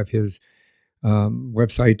 I'll have his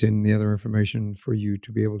website and the other information for you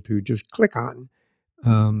to be able to just click on.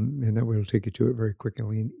 And that way it'll take you to it very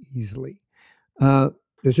quickly and easily.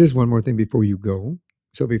 This is one more thing before you go.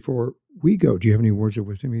 So before we go, do you have any words of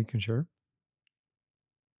wisdom you can share?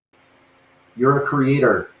 You're a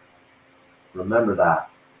creator. Remember that.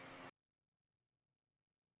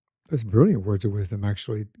 That's brilliant words of wisdom,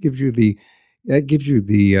 actually. That gives you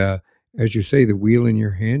the as you say, the wheel in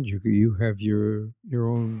your hand. You have your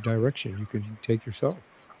own direction. You can take yourself.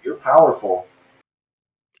 You're powerful.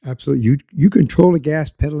 Absolutely. You control the gas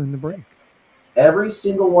pedal and the brake. Every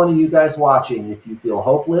single one of you guys watching, if you feel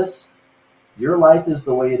hopeless, your life is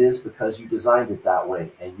the way it is because you designed it that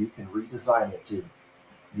way, and you can redesign it too.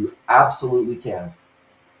 You absolutely can.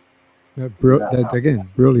 Again,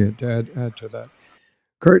 brilliant to add to that.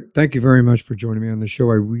 Kurt, thank you very much for joining me on the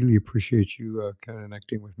show. I really appreciate you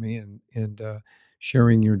connecting with me and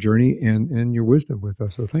sharing your journey and your wisdom with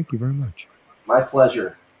us. So thank you very much. My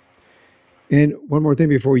pleasure. And one more thing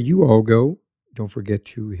before you all go, don't forget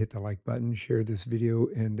to hit the like button, share this video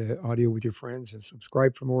and audio with your friends, and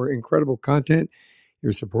subscribe for more incredible content.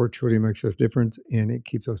 Your support truly makes us difference, and it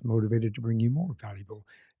keeps us motivated to bring you more valuable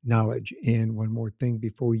knowledge. And one more thing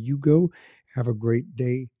before you go, have a great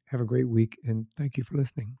day, have a great week, and thank you for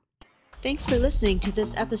listening. Thanks for listening to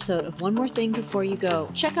this episode of One More Thing Before You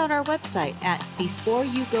Go. Check out our website at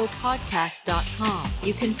beforeyougopodcast.com.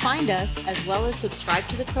 You can find us as well as subscribe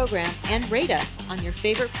to the program and rate us on your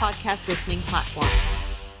favorite podcast listening platform.